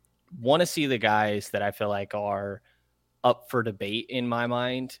want to see the guys that I feel like are up for debate in my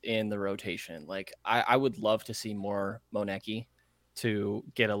mind in the rotation. Like I would love to see more Monecki to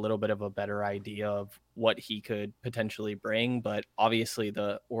get a little bit of a better idea of what he could potentially bring. But obviously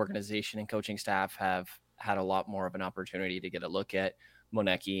the organization and coaching staff have had a lot more of an opportunity to get a look at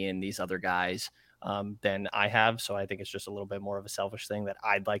Monecki and these other guys than I have. So I think it's just a little bit more of a selfish thing that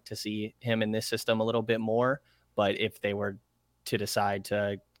I'd like to see him in this system a little bit more. But if they were to decide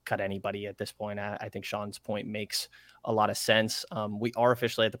to cut anybody at this point, I think Sean's point makes a lot of sense. We are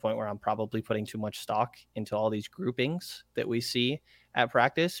officially at the point where I'm probably putting too much stock into all these groupings that we see at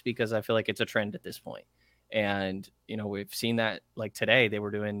practice, because I feel like it's a trend at this point. And, you know, we've seen that, like today, they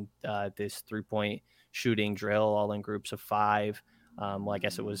were doing this 3-point shooting drill all in groups of 5. Well, I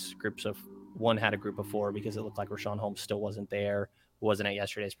guess it was groups of 1 had a group of 4 because it looked like Rashawn Holmes still wasn't there, wasn't at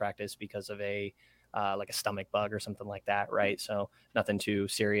yesterday's practice because of like a stomach bug or something like that, right? So nothing too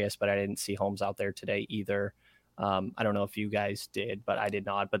serious, but I didn't see Holmes out there today either. I don't know if you guys did, but I did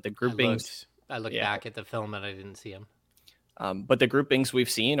not. But the groupings, I looked back at the film and I didn't see him. But the groupings we've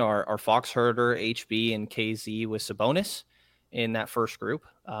seen are Fox Herder, HB, and KZ with Sabonis in that first group.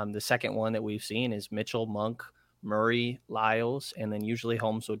 The second one that we've seen is Mitchell, Monk, Murray, Lyles, and then usually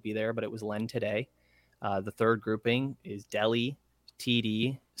Holmes would be there, but it was Len today. The third grouping is Delly,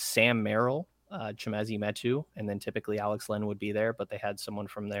 TD, Sam Merrill, Chimezie Metu, and then typically Alex Len would be there, but they had someone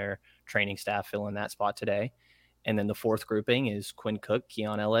from their training staff fill in that spot today. And then the fourth grouping is Quinn Cook,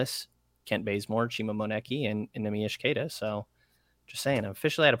 Keon Ellis, Kent Bazemore, Chima Monecki, and Nemi Ishiketa. So just saying, I'm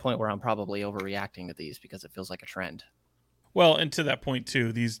officially at a point where I'm probably overreacting to these because it feels like a trend. Well, and to that point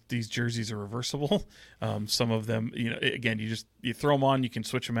too, these jerseys are reversible. Some of them, again, you throw them on, you can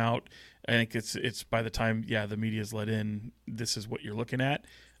switch them out. I think it's by the time the media's let in, this is what you're looking at.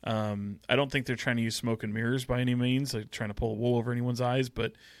 I don't think they're trying to use smoke and mirrors by any means, like trying to pull wool over anyone's eyes,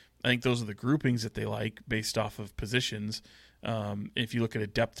 but I think those are the groupings that they like based off of positions. If you look at a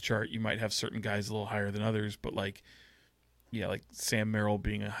depth chart, you might have certain guys a little higher than others, but like Sam Merrill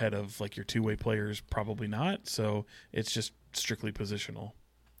being ahead of like your two-way players, probably not. So it's just strictly positional.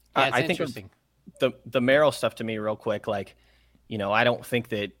 Yeah, I think the Merrill stuff to me real quick, like, I don't think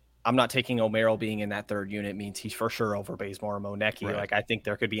that I'm not taking O'Merrill being in that third unit means he's for sure over Bazemore or Monecki. Right. Like, I think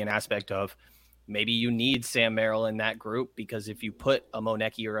there could be an aspect of maybe you need Sam Merrill in that group, because if you put a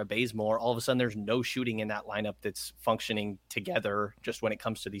Monecki or a Bazemore, all of a sudden there's no shooting in that lineup that's functioning together just when it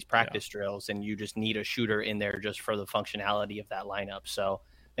comes to these practice drills, and you just need a shooter in there just for the functionality of that lineup. So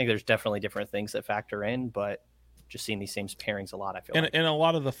I think there's definitely different things that factor in, but just seeing these same pairings a lot, I feel like. And a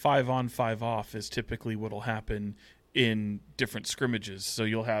lot of the 5-on, 5-off is typically what'll happen in different scrimmages. So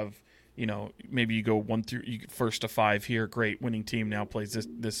you'll have, maybe you go 1 through first to 5 here. Great, winning team now plays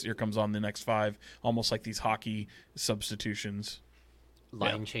this. Here comes on the next 5, almost like these hockey substitutions.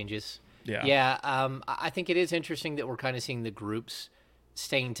 Line changes. Yeah. I think it is interesting that we're kind of seeing the groups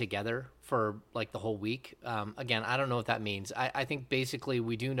staying together for like the whole week. Again, I don't know what that means. I think basically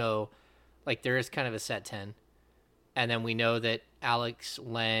we do know, like, there is kind of a set 10, and then we know that Alex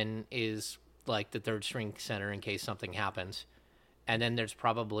Len is like the third string center in case something happens. And then there's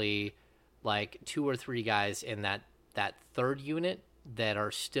probably like 2 or 3 guys in that third unit that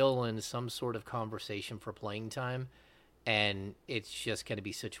are still in some sort of conversation for playing time. And it's just going to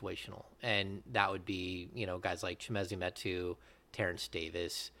be situational. And that would be, guys like Chimezie Metu, Terrence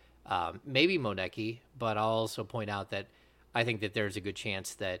Davis, maybe Monecki. But I'll also point out that I think that there's a good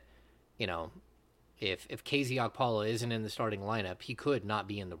chance that, if KZ Okpala isn't in the starting lineup, he could not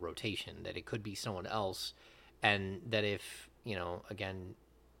be in the rotation, that it could be someone else. And that if, again,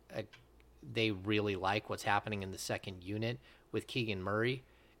 they really like what's happening in the second unit with Keegan Murray,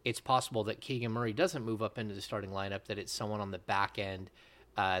 it's possible that Keegan Murray doesn't move up into the starting lineup, that it's someone on the back end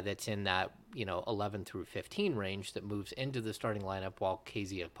that's in that, 11 through 15 range that moves into the starting lineup while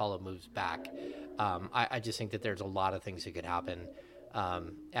KZ Okpala moves back. I just think that there's a lot of things that could happen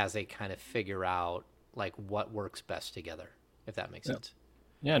as they kind of figure out like what works best together, if that makes sense.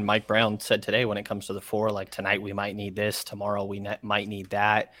 Yeah, and Mike Brown said today when it comes to the 4, like tonight we might need this, tomorrow we might need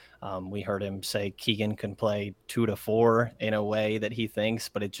that. We heard him say Keegan can play 2 to 4 in a way that he thinks,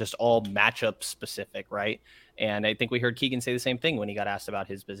 but it's just all matchup specific, right? And I think we heard Keegan say the same thing when he got asked about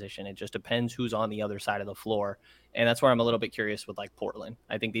his position. It just depends who's on the other side of the floor. And that's where I'm a little bit curious with like Portland.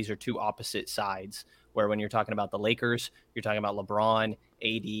 I think these are two opposite sides, where when you're talking about the Lakers, you're talking about LeBron,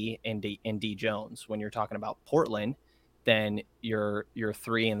 AD, and D Jones. When you're talking about Portland, then your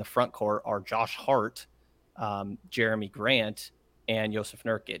 3 in the front court are Josh Hart, Jeremy Grant, and Joseph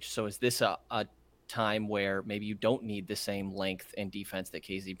Nurkic. So is this a time where maybe you don't need the same length and defense that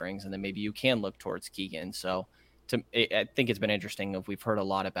KZ brings, and then maybe you can look towards Keegan. So I think it's been interesting. We've heard a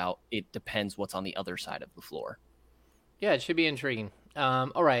lot about it depends what's on the other side of the floor. Yeah, it should be intriguing.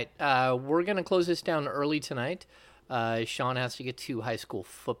 All right, we're going to close this down early tonight. Sean has to get to high school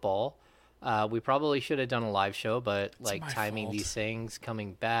football. We probably should have done a live show, but like timing fault. these things,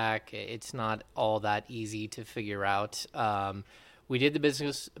 coming back, it's not all that easy to figure out. We did the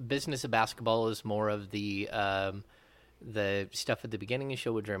business of basketball is more of the stuff at the beginning of the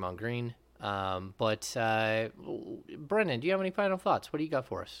show with Draymond Green. But Brennan, do you have any final thoughts? What do you got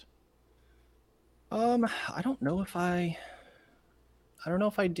for us? I don't know if I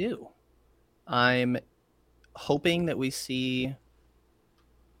do. I'm hoping that we see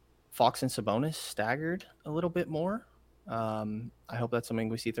Fox and Sabonis staggered a little bit more. I hope that's something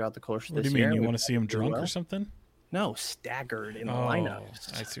we see throughout the course of What this do you year. mean? You want to see him drunk or something? No, staggered in the Oh,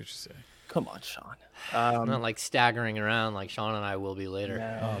 lineups. I see what you say. Come on, Sean. Not like staggering around like Sean and I will be later.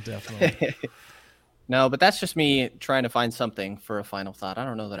 No. Oh, definitely. No, but that's just me trying to find something for a final thought. I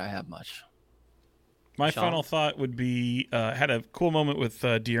don't know that I have much. My Sean? final thought would be had a cool moment with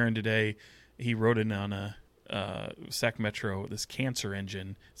De'Aaron today. He rode in on a Sac Metro, this cancer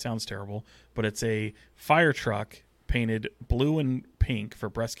engine. Sounds terrible, but it's a fire truck painted blue and pink for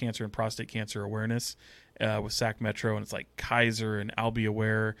breast cancer and prostate cancer awareness with Sac Metro, and it's like Kaiser and I'll Be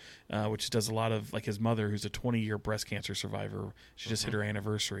Aware, which does a lot of like his mother, who's a 20-year breast cancer survivor. She just hit her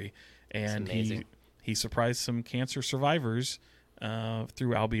anniversary, and he surprised some cancer survivors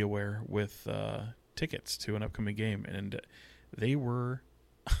through I'll Be Aware with tickets to an upcoming game, and they were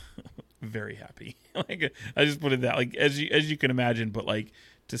very happy. Like I just put it that, like as you can imagine, but like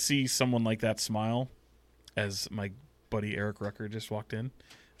to see someone like that smile, as my buddy Eric Rucker just walked in.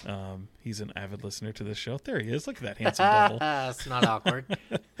 He's an avid listener to this show. There he is. Look at that handsome devil. It's not awkward.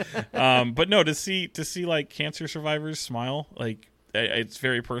 But no, to see like cancer survivors smile, like it's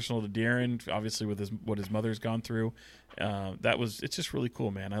very personal to De'Aaron, obviously with what his mother's gone through. It's just really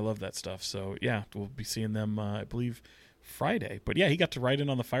cool, man. I love that stuff. So yeah, we'll be seeing them, I believe, Friday. But yeah, he got to ride in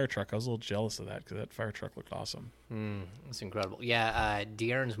on the fire truck. I was a little jealous of that because that fire truck looked awesome. It's incredible. Yeah,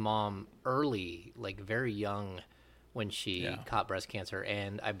 De'Aaron's mom early, like very young, when she caught breast cancer,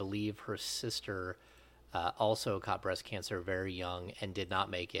 and I believe her sister also caught breast cancer very young and did not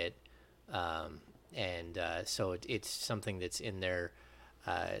make it. So it's something that's in there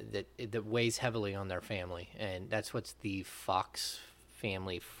that weighs heavily on their family, and that's what's the Fox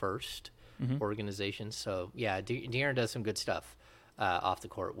Family First organization. So yeah, De'Aaron does some good stuff off the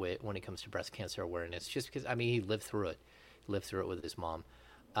court when it comes to breast cancer awareness. Just because he lived through it with his mom.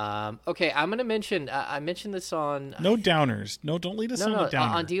 Okay, I'm gonna mention. I mentioned this on. No downers. No, don't lead us on a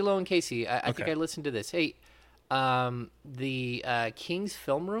downer. On D'Lo and Casey. I think I listened to this. Hey, the Kings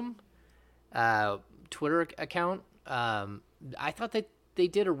Film Room Twitter account. I thought that they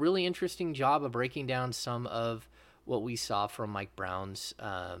did a really interesting job of breaking down some of what we saw from Mike Brown's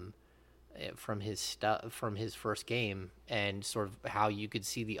from his first game, and sort of how you could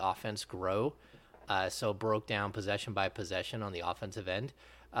see the offense grow. So broke down possession by possession on the offensive end.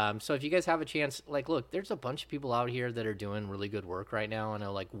 So if you guys have a chance, like, look, there's a bunch of people out here that are doing really good work right now. I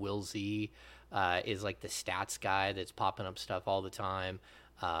know, like, Will Z is like the stats guy that's popping up stuff all the time.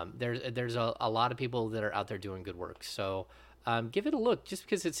 There's a lot of people that are out there doing good work. So give it a look, just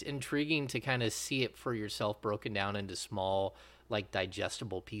because it's intriguing to kind of see it for yourself broken down into small, like,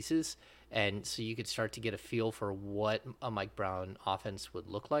 digestible pieces. And so you could start to get a feel for what a Mike Brown offense would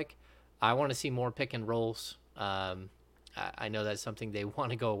look like. I want to see more pick and rolls. I know that's something they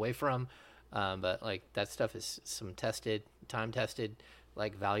want to go away from, but like that stuff is some time tested,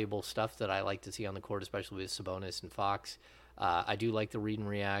 like valuable stuff that I like to see on the court, especially with Sabonis and Fox. I do like the read and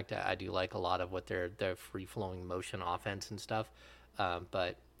react. I do like a lot of what their free flowing motion offense and stuff.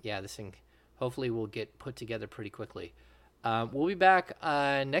 But yeah, this thing hopefully will get put together pretty quickly. We'll be back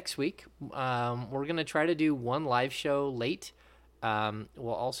next week. We're gonna try to do one live show late.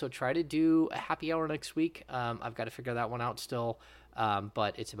 We'll also try to do a happy hour next week. I've got to figure that one out still.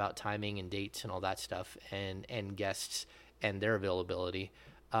 But it's about timing and dates and all that stuff, and guests and their availability.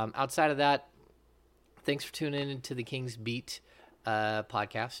 Outside of that, thanks for tuning in to the Kings Beat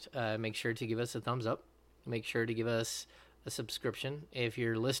podcast. Make sure to give us a thumbs up. Make sure to give us a subscription. If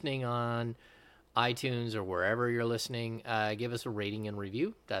you're listening on iTunes or wherever you're listening, give us a rating and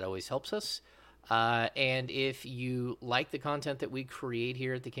review. That always helps us. And if you like the content that we create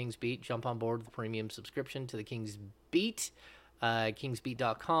here at the Kings Beat, jump on board with the premium subscription to the Kings Beat,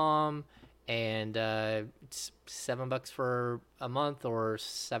 kingsbeat.com, and it's $7 for a month or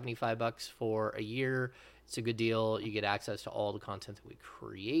 $75 for a year. It's a good deal. You get access to all the content that we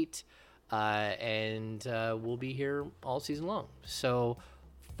create. and we'll be here all season long. So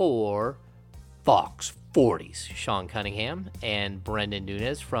for Fox 40's Sean Cunningham and Brendan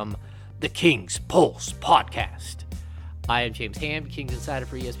Nunez from the King's Pulse podcast, I am James Ham, Kings Insider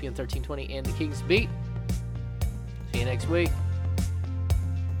for ESPN 1320 and the Kings Beat. See you next week.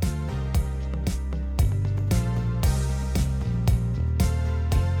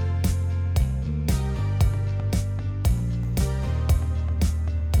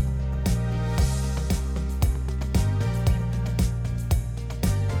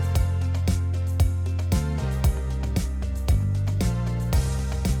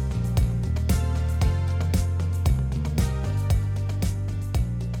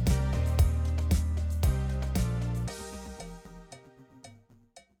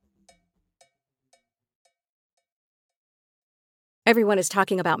 Everyone is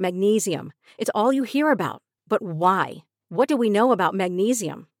talking about magnesium. It's all you hear about. But why? What do we know about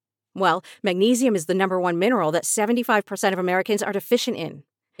magnesium? Well, magnesium is the number one mineral that 75% of Americans are deficient in.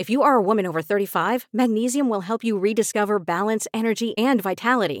 If you are a woman over 35, magnesium will help you rediscover balance, energy, and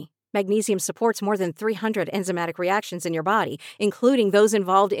vitality. Magnesium supports more than 300 enzymatic reactions in your body, including those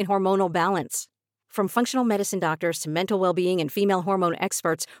involved in hormonal balance. From functional medicine doctors to mental well-being and female hormone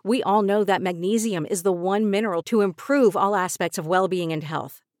experts, we all know that magnesium is the one mineral to improve all aspects of well-being and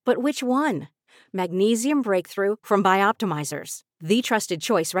health. But which one? Magnesium Breakthrough from Bioptimizers, the trusted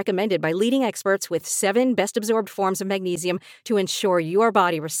choice recommended by leading experts with 7 best-absorbed forms of magnesium to ensure your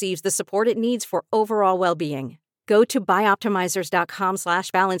body receives the support it needs for overall well-being. Go to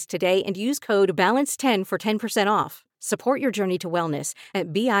bioptimizers.com/balance today and use code BALANCE10 for 10% off. Support your journey to wellness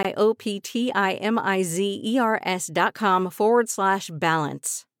at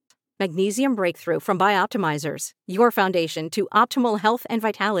bioptimizers.com/balance. Magnesium Breakthrough from Bioptimizers, your foundation to optimal health and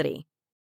vitality.